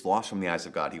is lost from the eyes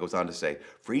of God. He goes on to say,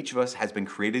 for each of us has been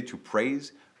created to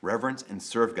praise, reverence, and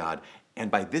serve God,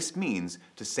 and by this means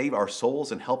to save our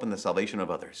souls and help in the salvation of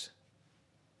others.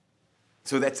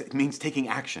 So it means taking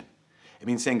action. It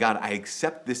means saying, God, I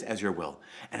accept this as your will,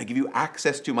 and I give you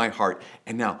access to my heart.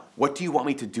 And now, what do you want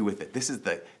me to do with it? This is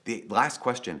the last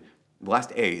question. The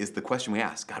last A is the question we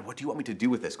ask. God, what do you want me to do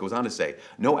with this? Goes on to say,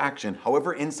 no action,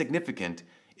 however insignificant,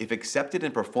 if accepted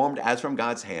and performed as from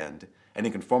God's hand and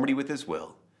in conformity with his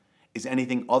will, is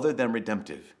anything other than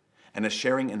redemptive and a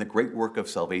sharing in the great work of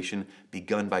salvation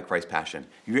begun by Christ's passion.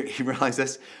 You realize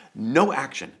this? No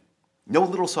action, no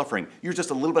little suffering. You're just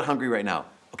a little bit hungry right now.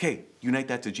 Okay, unite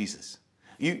that to Jesus.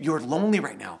 You're lonely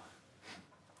right now.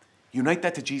 Unite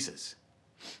that to Jesus.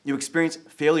 You experience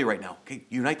failure right now. Okay,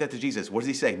 unite that to Jesus. What does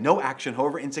he say? No action,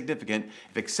 however insignificant,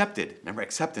 if accepted, remember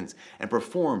acceptance, and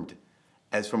performed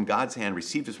as from God's hand,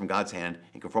 received as from God's hand,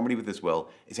 in conformity with his will,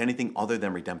 is anything other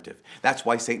than redemptive. That's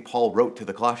why St. Paul wrote to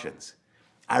the Colossians,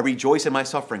 I rejoice in my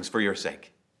sufferings for your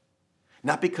sake.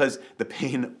 Not because the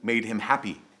pain made him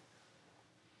happy,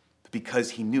 but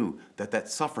because he knew that that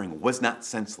suffering was not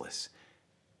senseless.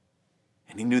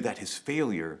 And he knew that his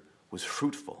failure was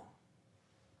fruitful.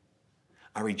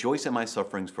 I rejoice in my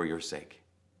sufferings for your sake.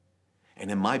 And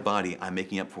in my body, I'm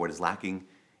making up for what is lacking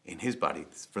in his body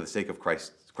for the sake of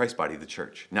Christ's body, the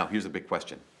church. Now, here's a big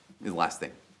question. This is the last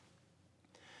thing.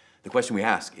 The question we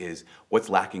ask is, what's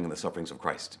lacking in the sufferings of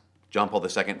Christ? John Paul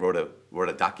II wrote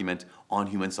a document on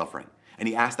human suffering. And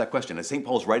he asked that question. As St.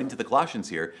 Paul's writing to the Colossians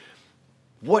here,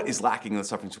 what is lacking in the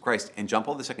sufferings of Christ? And John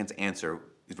Paul II's answer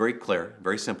is very clear,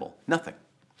 very simple. Nothing.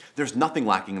 There's nothing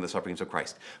lacking in the sufferings of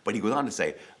Christ. But he goes on to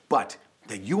say, but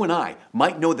that you and I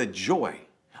might know the joy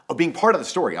of being part of the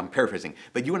story. I'm paraphrasing.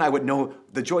 But you and I would know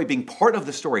the joy of being part of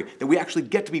the story, that we actually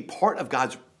get to be part of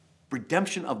God's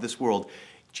redemption of this world.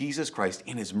 Jesus Christ,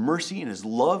 in his mercy and his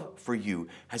love for you,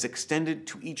 has extended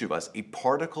to each of us a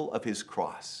particle of his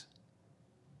cross.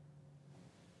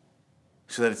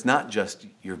 So that it's not just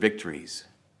your victories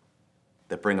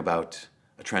that bring about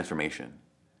a transformation.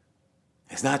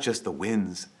 It's not just the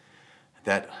wins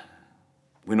that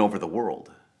win over the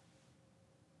world.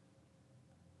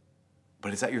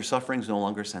 But it's that your suffering is no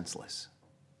longer senseless.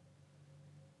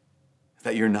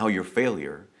 that your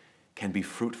failure can be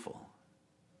fruitful.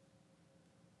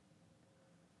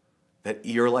 That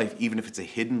your life, even if it's a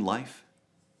hidden life,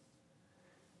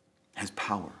 has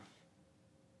power.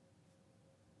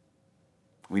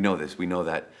 We know this. We know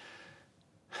that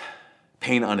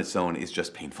pain on its own is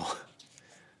just painful.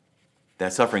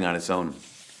 That suffering on its own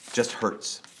just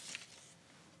hurts.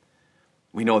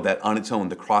 We know that on its own,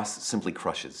 the cross simply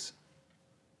crushes.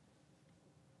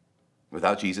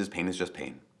 Without Jesus, pain is just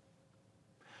pain.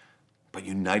 But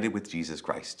united with Jesus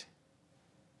Christ,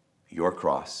 your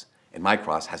cross and my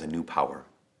cross has a new power.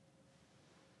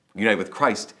 United with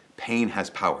Christ, pain has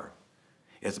power.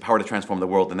 It has the power to transform the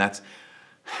world, and that's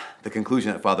the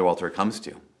conclusion that Father Walter comes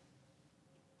to.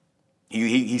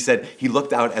 He said he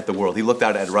looked out at the world, he looked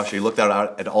out at Russia, he looked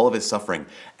out at all of his suffering,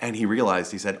 and he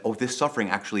realized, he said, oh, this suffering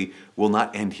actually will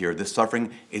not end here. This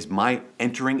suffering is my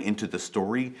entering into the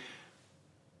story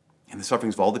and the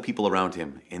sufferings of all the people around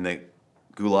him in the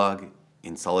gulag,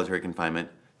 in solitary confinement,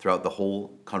 throughout the whole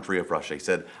country of Russia. He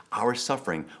said, our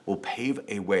suffering will pave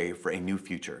a way for a new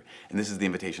future. And this is the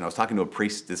invitation. I was talking to a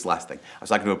priest, this last thing. I was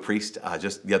talking to a priest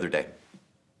just the other day.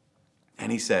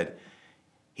 And he said,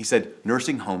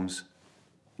 nursing homes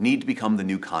need to become the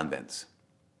new convents.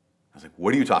 I was like,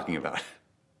 what are you talking about?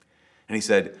 And he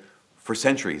said, for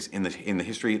centuries in the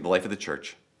history, the life of the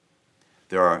church,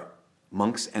 there are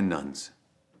monks and nuns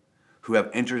who have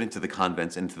entered into the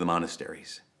convents and into the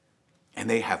monasteries. And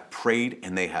they have prayed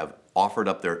and they have offered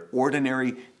up their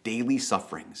ordinary daily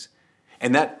sufferings.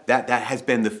 And that has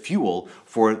been the fuel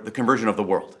for the conversion of the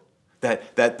world.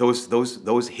 That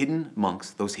those hidden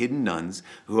monks, those hidden nuns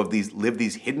who have lived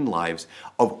these hidden lives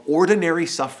of ordinary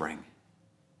suffering,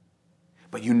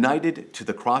 but united to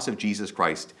the cross of Jesus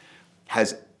Christ,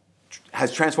 has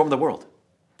transformed the world.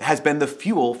 It has been the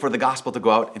fuel for the gospel to go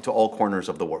out into all corners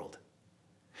of the world.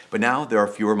 But now there are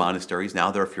fewer monasteries, now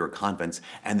there are fewer convents,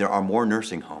 and there are more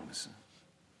nursing homes.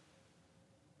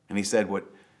 And he said what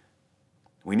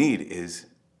we need is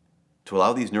to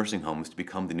allow these nursing homes to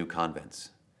become the new convents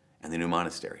and the new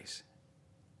monasteries.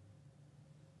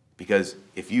 Because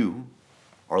if you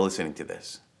are listening to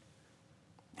this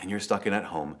and you're stuck in at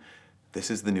home, this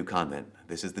is the new convent.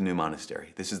 This is the new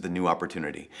monastery. This is the new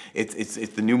opportunity. It's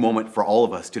the new moment for all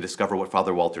of us to discover what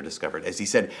Father Walter discovered. As he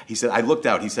said, I looked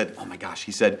out, he said, oh my gosh,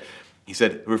 he said,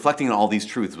 reflecting on all these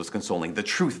truths was consoling. The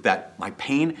truth that my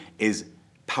pain is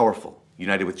powerful,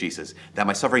 united with Jesus. That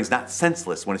my suffering is not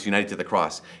senseless when it's united to the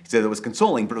cross. He said it was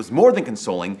consoling, but it was more than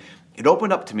consoling. It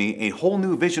opened up to me a whole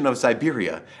new vision of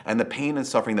Siberia and the pain and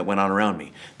suffering that went on around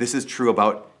me. This is true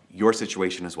about your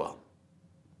situation as well.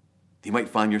 You might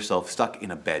find yourself stuck in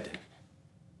a bed,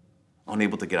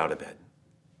 unable to get out of bed.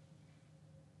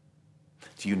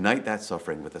 To unite that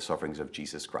suffering with the sufferings of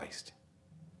Jesus Christ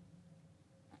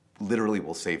literally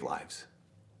will save lives.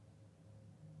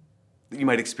 You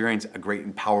might experience a great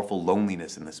and powerful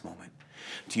loneliness in this moment.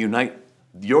 To unite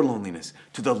your loneliness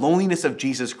to the loneliness of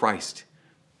Jesus Christ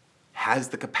has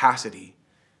the capacity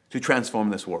to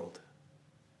transform this world.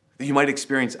 You might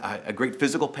experience a great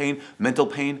physical pain, mental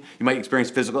pain. You might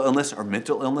experience physical illness or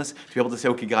mental illness to be able to say,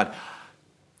 okay, God,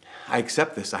 I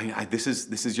accept this.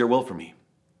 This is your will for me.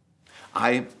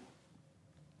 I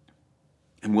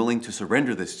am willing to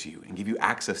surrender this to you and give you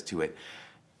access to it.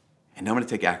 And now I'm going to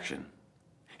take action.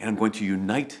 And I'm going to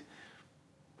unite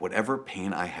whatever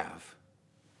pain I have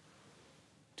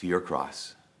to your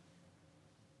cross.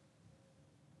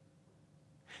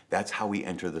 That's how we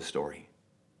enter the story.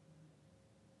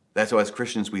 That's how, as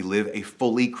Christians, we live a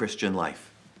fully Christian life.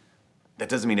 That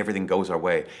doesn't mean everything goes our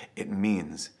way. It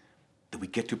means that we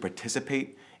get to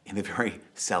participate in the very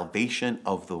salvation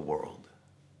of the world.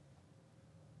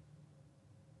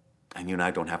 And you and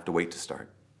I don't have to wait to start,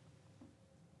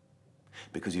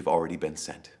 because you've already been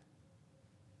sent.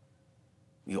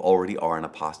 You already are an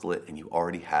apostolate, and you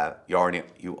already are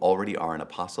an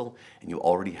apostle, and you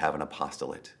already have an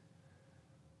apostolate.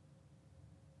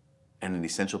 And an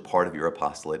essential part of your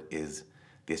apostolate is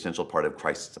the essential part of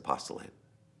Christ's apostolate.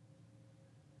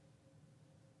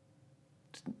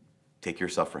 Take your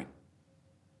suffering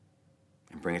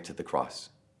and bring it to the cross.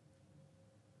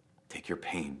 Take your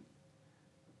pain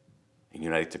and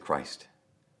unite it to Christ.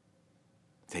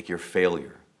 Take your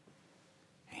failure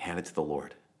and hand it to the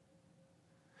Lord.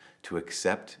 To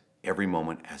accept every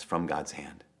moment as from God's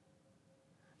hand.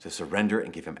 To surrender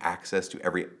and give him access to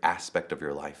every aspect of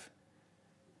your life.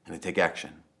 And to take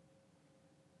action,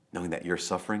 knowing that your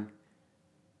suffering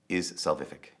is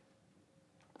salvific,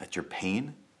 that your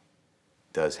pain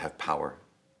does have power,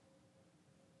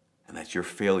 and that your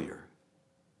failure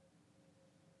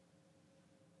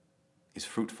is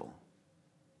fruitful.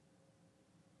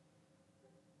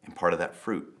 And part of that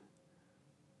fruit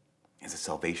is the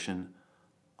salvation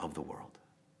of the world.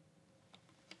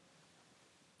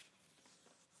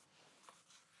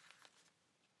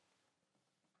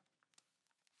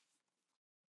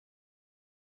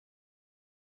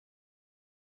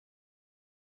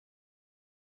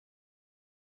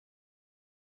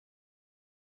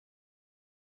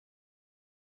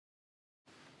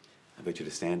 I invite you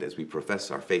to stand as we profess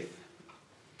our faith.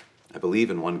 I believe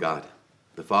in one God,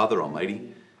 the Father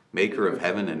Almighty, maker of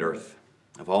heaven and earth,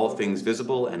 of all things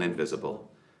visible and invisible.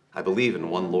 I believe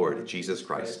in one Lord, Jesus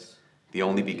Christ, the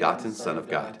only begotten Son of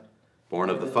God,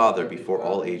 born of the Father before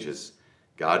all ages,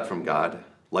 God from God,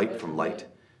 light from light,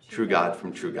 true God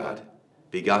from true God,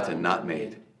 begotten, not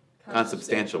made,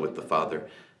 consubstantial with the Father.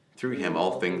 Through him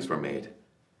all things were made.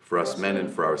 For us men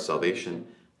and for our salvation,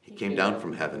 he came down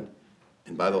from heaven,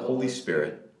 and by the Holy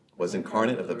Spirit was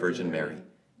incarnate of the Virgin Mary,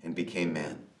 and became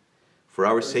man. For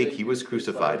our sake he was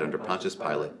crucified under Pontius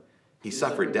Pilate. He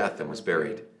suffered death and was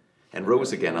buried, and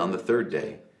rose again on the third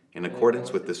day, in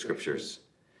accordance with the Scriptures.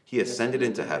 He ascended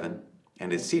into heaven,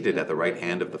 and is seated at the right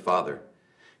hand of the Father.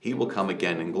 He will come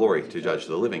again in glory to judge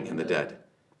the living and the dead,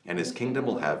 and his kingdom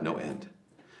will have no end.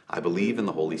 I believe in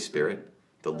the Holy Spirit,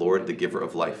 the Lord, the giver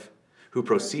of life, who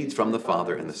proceeds from the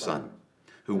Father and the Son,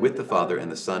 who with the Father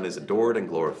and the Son is adored and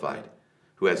glorified,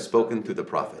 who has spoken through the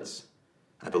prophets.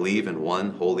 I believe in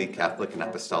one holy Catholic and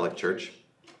Apostolic Church.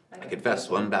 I confess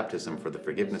one baptism for the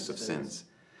forgiveness of sins,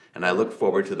 and I look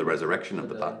forward to the resurrection of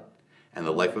the body and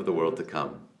the life of the world to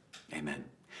come. Amen.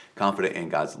 Confident in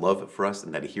God's love for us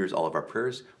and that he hears all of our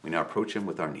prayers, we now approach him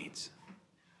with our needs.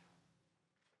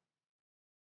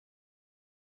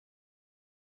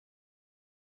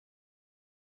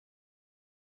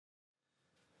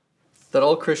 That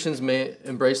all Christians may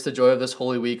embrace the joy of this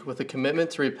Holy Week with a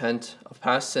commitment to repent of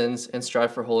past sins and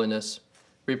strive for holiness,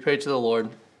 we pray to the Lord.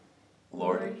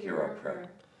 Lord, hear our prayer.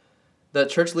 That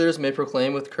church leaders may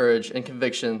proclaim with courage and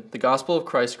conviction the gospel of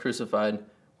Christ crucified,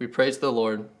 we pray to the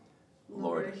Lord.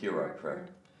 Lord, hear our prayer.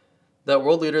 That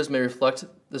world leaders may reflect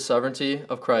the sovereignty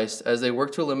of Christ as they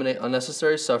work to eliminate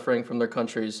unnecessary suffering from their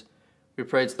countries, we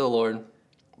pray to the Lord.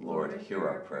 Lord, hear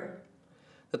our prayer.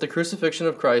 That the crucifixion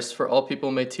of Christ for all people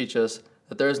may teach us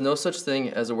that there is no such thing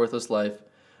as a worthless life,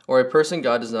 or a person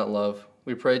God does not love,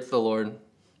 we pray to the Lord.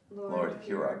 Lord,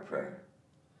 hear our prayer.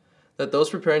 That those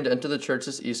preparing to enter the church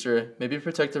this Easter may be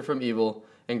protected from evil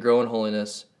and grow in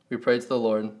holiness, we pray to the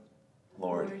Lord.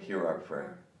 Lord, hear our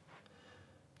prayer.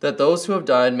 That those who have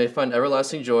died may find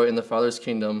everlasting joy in the Father's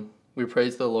kingdom, we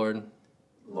pray to the Lord.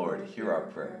 Lord, hear our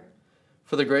prayer.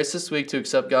 For the grace this week to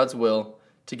accept God's will,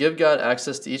 to give God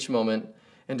access to each moment,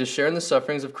 and to share in the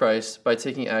sufferings of Christ by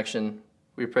taking action,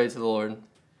 we pray to the Lord.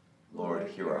 Lord,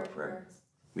 hear our prayer.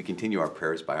 We continue our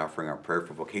prayers by offering our prayer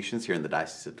for vocations here in the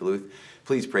Diocese of Duluth.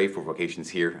 Please pray for vocations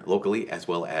here locally as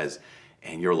well as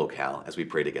in your locale as we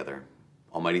pray together.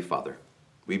 Almighty Father,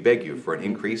 we beg you for an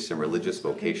increase in religious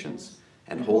vocations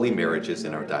and holy marriages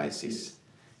in our diocese.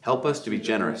 Help us to be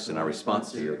generous in our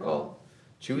response to your call.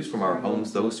 Choose from our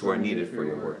homes those who are needed for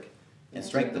your work, and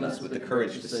strengthen us with the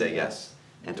courage to say yes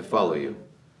and to follow you.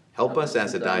 Help us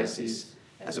as a diocese,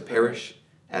 as a parish,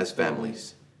 as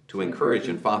families, to encourage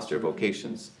and foster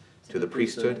vocations to the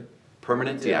priesthood,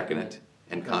 permanent diaconate,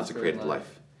 and consecrated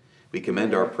life. We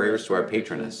commend our prayers to our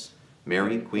patroness,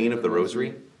 Mary, Queen of the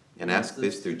Rosary, and ask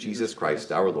this through Jesus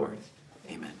Christ our Lord.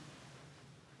 Amen.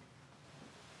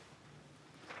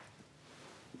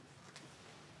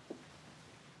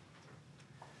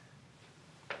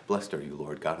 Blessed are you,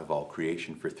 Lord, God of all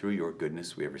creation, for through your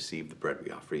goodness we have received the bread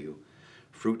we offer you,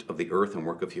 fruit of the earth and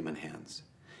work of human hands.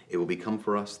 It will become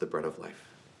for us the bread of life.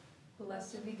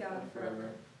 Blessed be God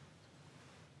forever.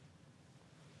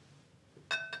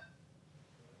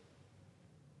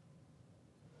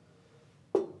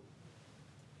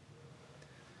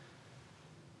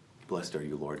 Blessed are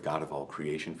you, Lord, God of all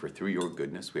creation, for through your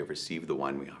goodness we have received the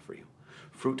wine we offer you,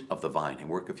 fruit of the vine and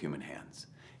work of human hands.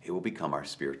 It will become our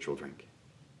spiritual drink.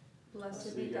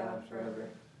 Blessed be God forever.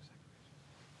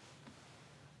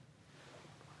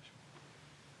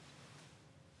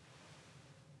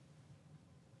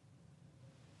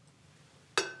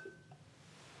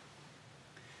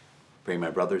 Pray,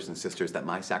 my brothers and sisters, that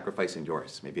my sacrifice and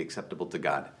yours may be acceptable to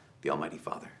God, the Almighty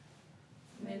Father.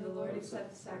 May the Lord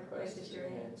accept the sacrifice at your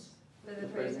hands, for the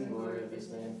praise and glory of his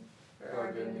name, for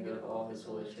our good and the good of all his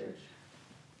holy church.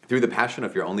 Through the passion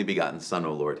of your only begotten Son,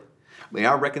 O Lord, may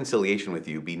our reconciliation with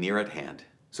you be near at hand,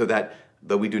 so that,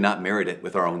 though we do not merit it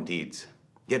with our own deeds,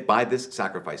 yet by this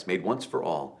sacrifice made once for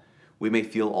all, we may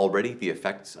feel already the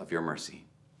effects of your mercy.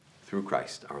 Through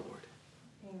Christ our Lord.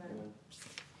 Amen.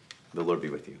 The Lord be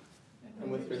with you.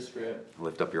 And with your spirit.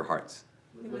 Lift up your hearts.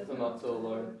 We lift them up to the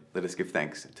Lord. Let us give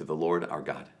thanks to the Lord our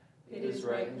God. It is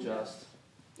right and just.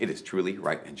 It is truly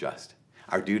right and just.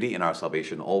 Our duty and our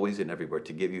salvation always and everywhere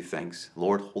to give you thanks,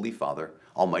 Lord, Holy Father,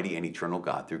 Almighty and eternal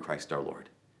God, through Christ our Lord.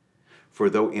 For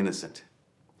though innocent,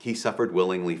 he suffered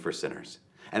willingly for sinners,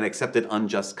 and accepted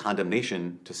unjust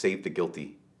condemnation to save the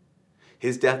guilty.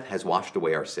 His death has washed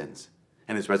away our sins,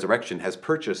 and his resurrection has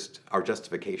purchased our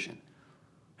justification.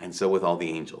 And so with all the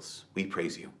angels, we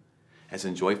praise you, as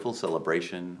in joyful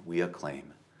celebration we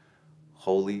acclaim,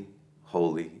 Holy,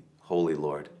 holy, holy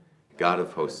Lord, God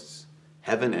of hosts,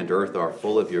 heaven and earth are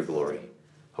full of your glory.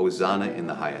 Hosanna in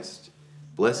the highest.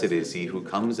 Blessed is he who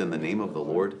comes in the name of the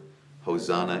Lord.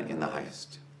 Hosanna in the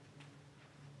highest.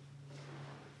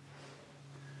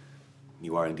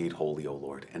 You are indeed holy, O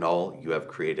Lord, and all you have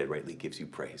created rightly gives you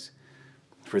praise.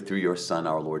 For through your Son,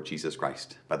 our Lord Jesus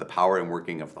Christ, by the power and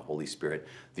working of the Holy Spirit,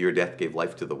 through your death gave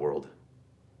life to the world,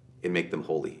 and make them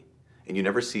holy. And you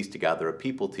never cease to gather a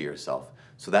people to yourself,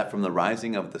 so that from the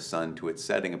rising of the sun to its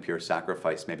setting a pure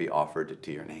sacrifice may be offered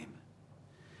to your name.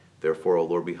 Therefore, O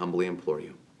Lord, we humbly implore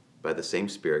you, by the same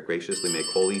Spirit, graciously make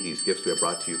holy these gifts we have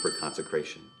brought to you for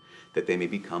consecration, that they may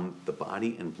become the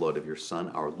body and blood of your Son,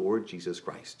 our Lord Jesus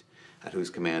Christ, at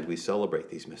whose command we celebrate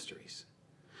these mysteries.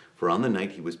 For on the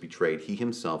night he was betrayed, he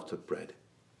himself took bread,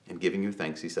 and giving you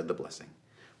thanks, he said the blessing,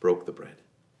 broke the bread,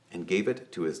 and gave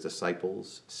it to his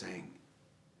disciples, saying,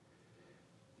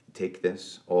 Take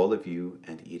this, all of you,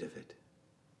 and eat of it.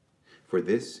 For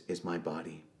this is my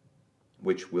body,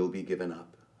 which will be given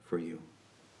up for you.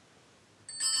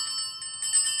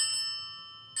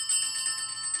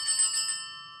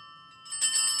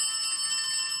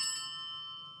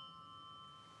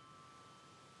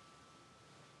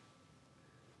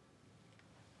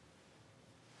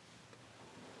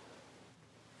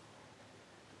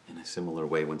 In a similar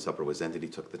way, when supper was ended, he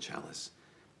took the chalice,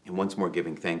 and once more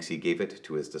giving thanks, he gave it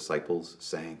to his disciples,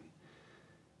 saying,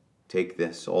 Take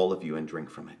this, all of you, and drink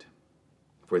from it.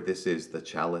 For this is the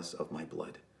chalice of my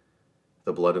blood,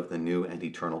 the blood of the new and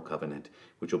eternal covenant,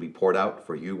 which will be poured out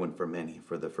for you and for many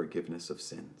for the forgiveness of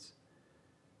sins.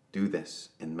 Do this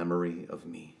in memory of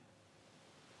me.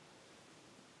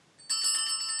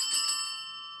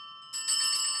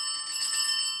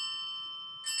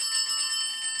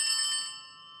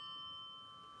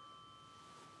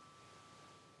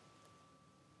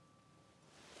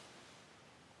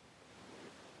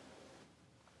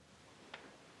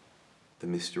 The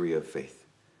mystery of faith.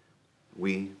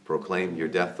 We proclaim your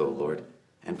death, O Lord,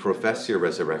 and profess your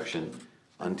resurrection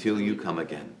until you come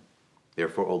again.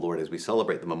 Therefore, O Lord, as we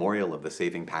celebrate the memorial of the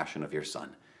saving passion of your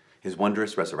Son, his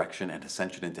wondrous resurrection and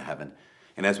ascension into heaven,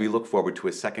 and as we look forward to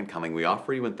his second coming, we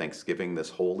offer you in thanksgiving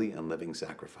this holy and living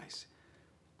sacrifice.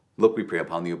 Look, we pray,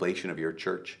 upon the oblation of your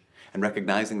church, and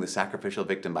recognizing the sacrificial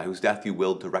victim by whose death you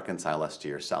willed to reconcile us to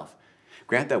yourself.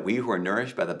 Grant that we who are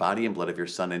nourished by the body and blood of your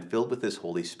Son and filled with his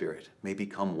Holy Spirit may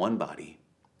become one body,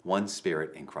 one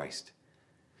spirit in Christ.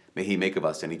 May he make of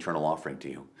us an eternal offering to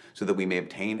you, so that we may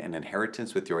obtain an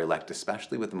inheritance with your elect,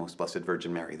 especially with the most blessed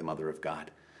Virgin Mary, the Mother of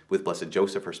God, with blessed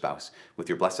Joseph, her spouse, with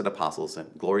your blessed apostles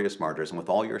and glorious martyrs, and with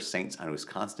all your saints on whose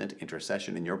constant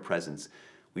intercession in your presence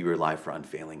we rely for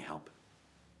unfailing help.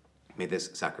 May this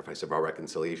sacrifice of our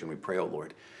reconciliation, we pray, O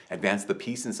Lord, advance the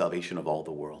peace and salvation of all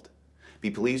the world. Be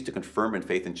pleased to confirm in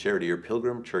faith and charity your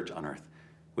pilgrim church on earth,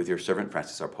 with your servant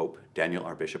Francis, our Pope, Daniel,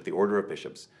 our Bishop, the order of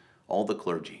bishops, all the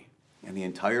clergy, and the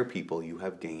entire people you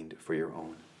have gained for your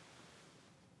own.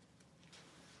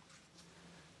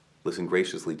 Listen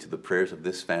graciously to the prayers of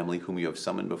this family whom you have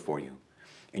summoned before you.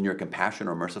 In your compassion,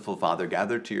 O merciful Father,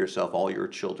 gather to yourself all your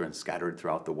children scattered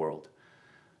throughout the world.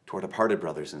 To our departed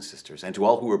brothers and sisters, and to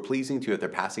all who are pleasing to you at their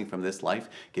passing from this life,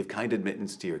 give kind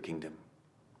admittance to your kingdom.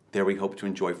 There we hope to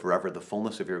enjoy forever the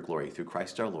fullness of your glory through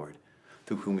Christ our Lord,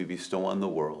 through whom we bestow on the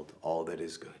world all that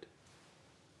is good.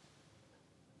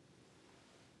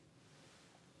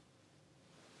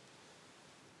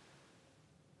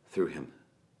 Through him,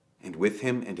 and with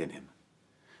him, and in him,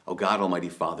 O God, Almighty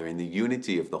Father, in the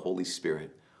unity of the Holy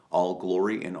Spirit, all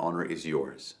glory and honor is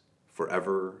yours,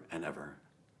 forever and ever.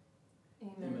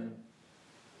 Amen.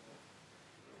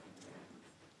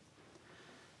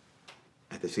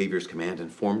 At the Savior's command,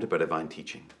 informed by divine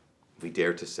teaching, we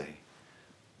dare to say,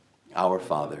 Our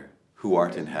Father, who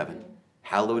art in heaven,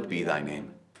 hallowed be thy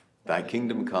name. Thy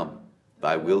kingdom come,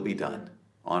 thy will be done,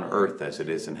 on earth as it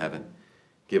is in heaven.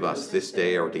 Give us this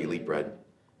day our daily bread,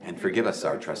 and forgive us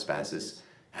our trespasses,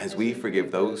 as we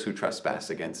forgive those who trespass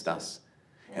against us.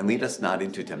 And lead us not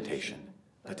into temptation,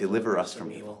 but deliver us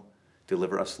from evil.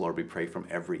 Deliver us, Lord, we pray, from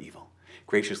every evil.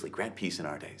 Graciously grant peace in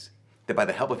our days, that by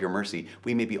the help of your mercy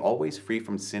we may be always free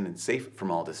from sin and safe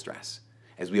from all distress,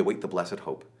 as we await the blessed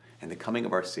hope and the coming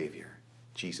of our Savior,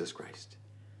 Jesus Christ.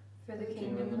 For the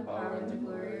kingdom, the power, and the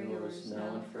glory are yours,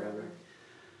 now and forever.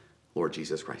 Lord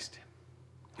Jesus Christ,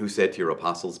 who said to your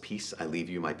apostles, "Peace I leave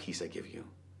you, my peace I give you,"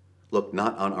 look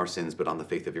not on our sins, but on the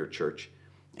faith of your church,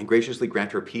 and graciously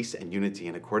grant her peace and unity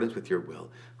in accordance with your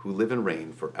will, who live and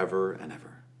reign forever and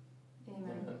ever.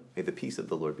 Amen. May the peace of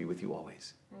the Lord be with you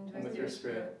always. And with your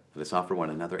spirit. Let us offer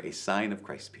one another a sign of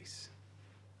Christ's peace.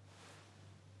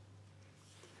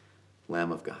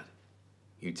 Lamb of God,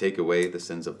 you take away the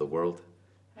sins of the world,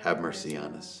 have mercy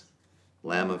on us.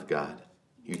 Lamb of God,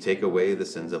 you take away the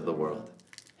sins of the world,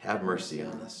 have mercy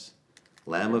on us.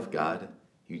 Lamb of God,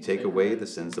 you take away the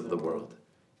sins of the world,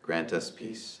 grant us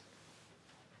peace.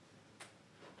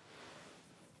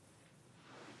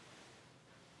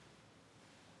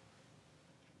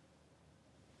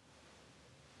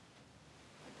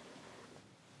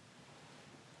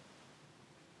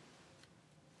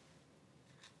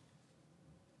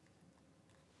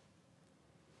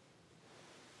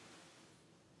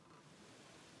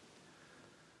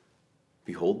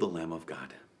 Behold the Lamb of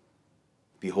God.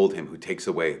 Behold him who takes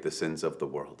away the sins of the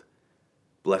world.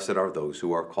 Blessed are those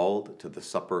who are called to the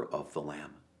supper of the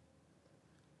Lamb.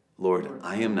 Lord,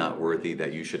 I am not worthy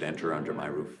that you should enter under my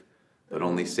roof, but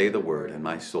only say the word, and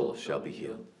my soul shall be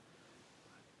healed.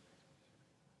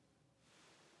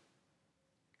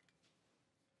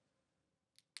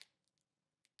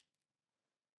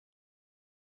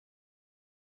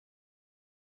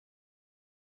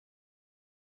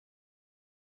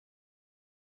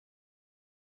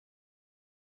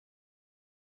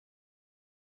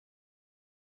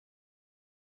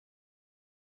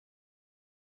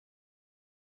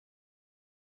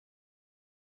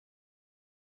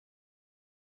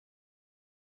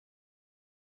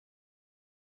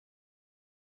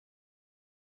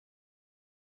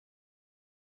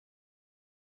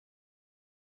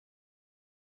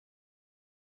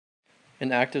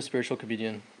 An act of spiritual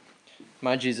communion.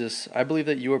 My Jesus, I believe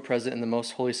that you are present in the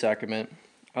Most Holy Sacrament.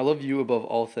 I love you above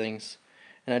all things,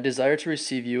 and I desire to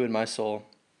receive you in my soul.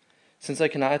 Since I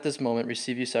cannot at this moment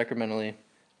receive you sacramentally,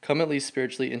 come at least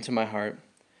spiritually into my heart.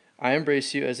 I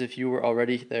embrace you as if you were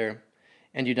already there,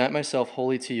 and unite myself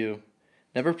wholly to you.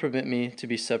 Never permit me to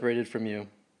be separated from you.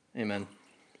 Amen.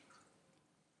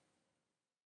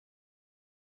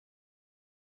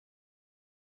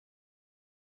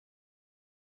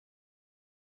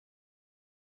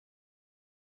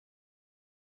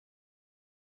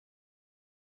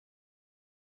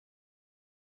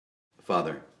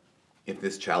 Father, if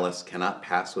this chalice cannot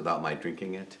pass without my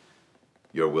drinking it,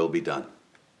 your will be done.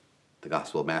 The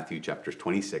Gospel of Matthew, chapter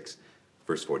 26,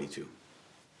 verse 42.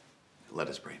 Let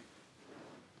us pray.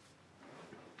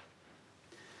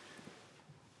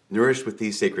 Nourished with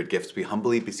these sacred gifts, we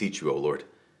humbly beseech you, O Lord,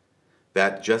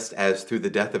 that just as through the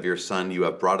death of your Son you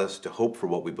have brought us to hope for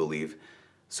what we believe,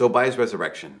 so by his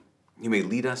resurrection you may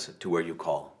lead us to where you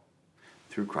call,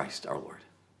 through Christ our Lord.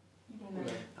 Amen.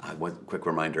 One quick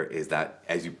reminder is that,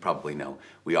 as you probably know,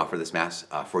 we offer this Mass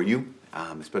for you.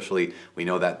 Especially, we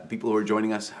know that people who are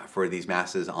joining us for these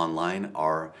Masses online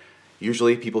are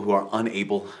usually people who are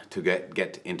unable to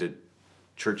get into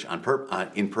church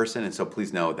in person. And so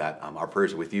please know that our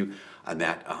prayers are with you, and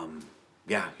that,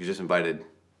 you just invited,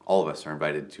 all of us are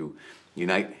invited to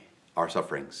unite our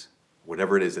sufferings,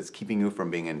 whatever it is that's keeping you from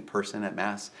being in person at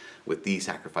Mass, with the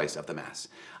sacrifice of the Mass.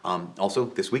 Also,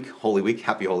 this week, Holy Week,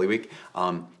 Happy Holy Week,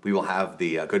 we will have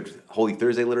the Good Holy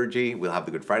Thursday liturgy, we'll have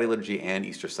the Good Friday liturgy, and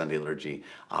Easter Sunday liturgy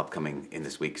upcoming in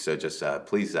this week. So just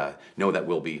please know that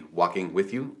we'll be walking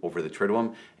with you over the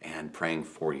Triduum and praying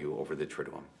for you over the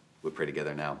Triduum. We'll pray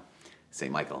together now.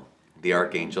 St. Michael, the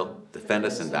Archangel, defend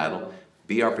us in battle.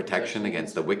 Be our protection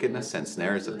against the wickedness and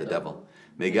snares of the devil.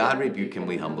 May God rebuke him,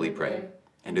 we humbly pray.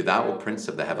 And do thou, O Prince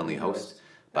of the heavenly host,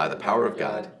 by the power of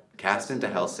God, cast into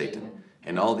hell Satan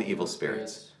and all the evil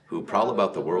spirits who prowl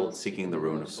about the world seeking the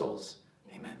ruin of souls.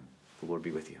 Amen. The Lord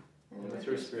be with you. And with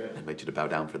your spirit. I invite you to bow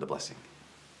down for the blessing.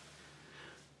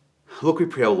 Look, we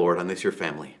pray, O Lord, on this your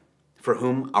family, for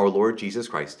whom our Lord Jesus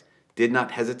Christ did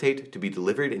not hesitate to be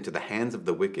delivered into the hands of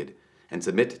the wicked and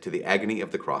submit to the agony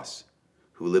of the cross,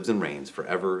 who lives and reigns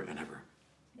forever and ever.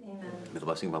 Amen. May the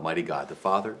blessing of Almighty God, the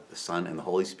Father, the Son, and the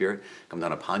Holy Spirit come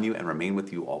down upon you and remain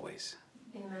with you always.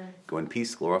 Amen. Go in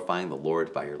peace, glorifying the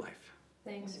Lord by your life.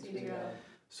 Thanks be to God.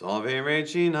 Salve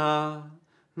Regina,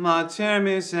 Mater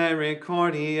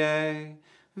Misericordiae,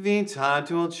 Vita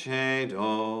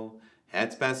Dulcedo,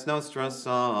 et spes nostra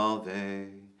salve.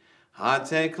 A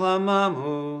te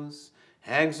clamamus,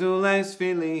 exules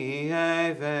filii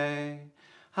Eve,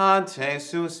 a te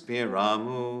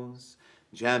suspiramus,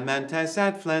 gementes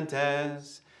et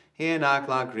flentes, in ac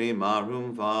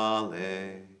lacrimarum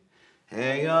vale.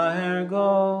 Ea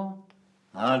ergo,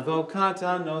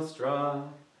 advocata nostra,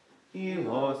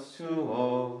 ilos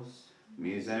tuos,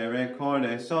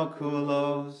 misericordes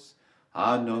oculos,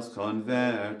 ad nos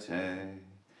converte.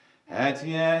 Et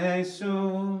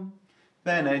Iesum,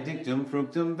 benedictum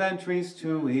fructum ventris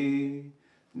tui,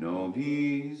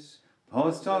 nobis,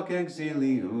 post hoc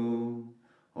exilium,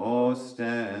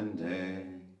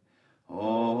 ostende.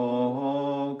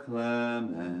 O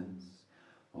clemens,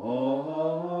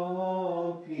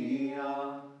 O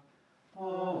pia,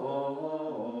 O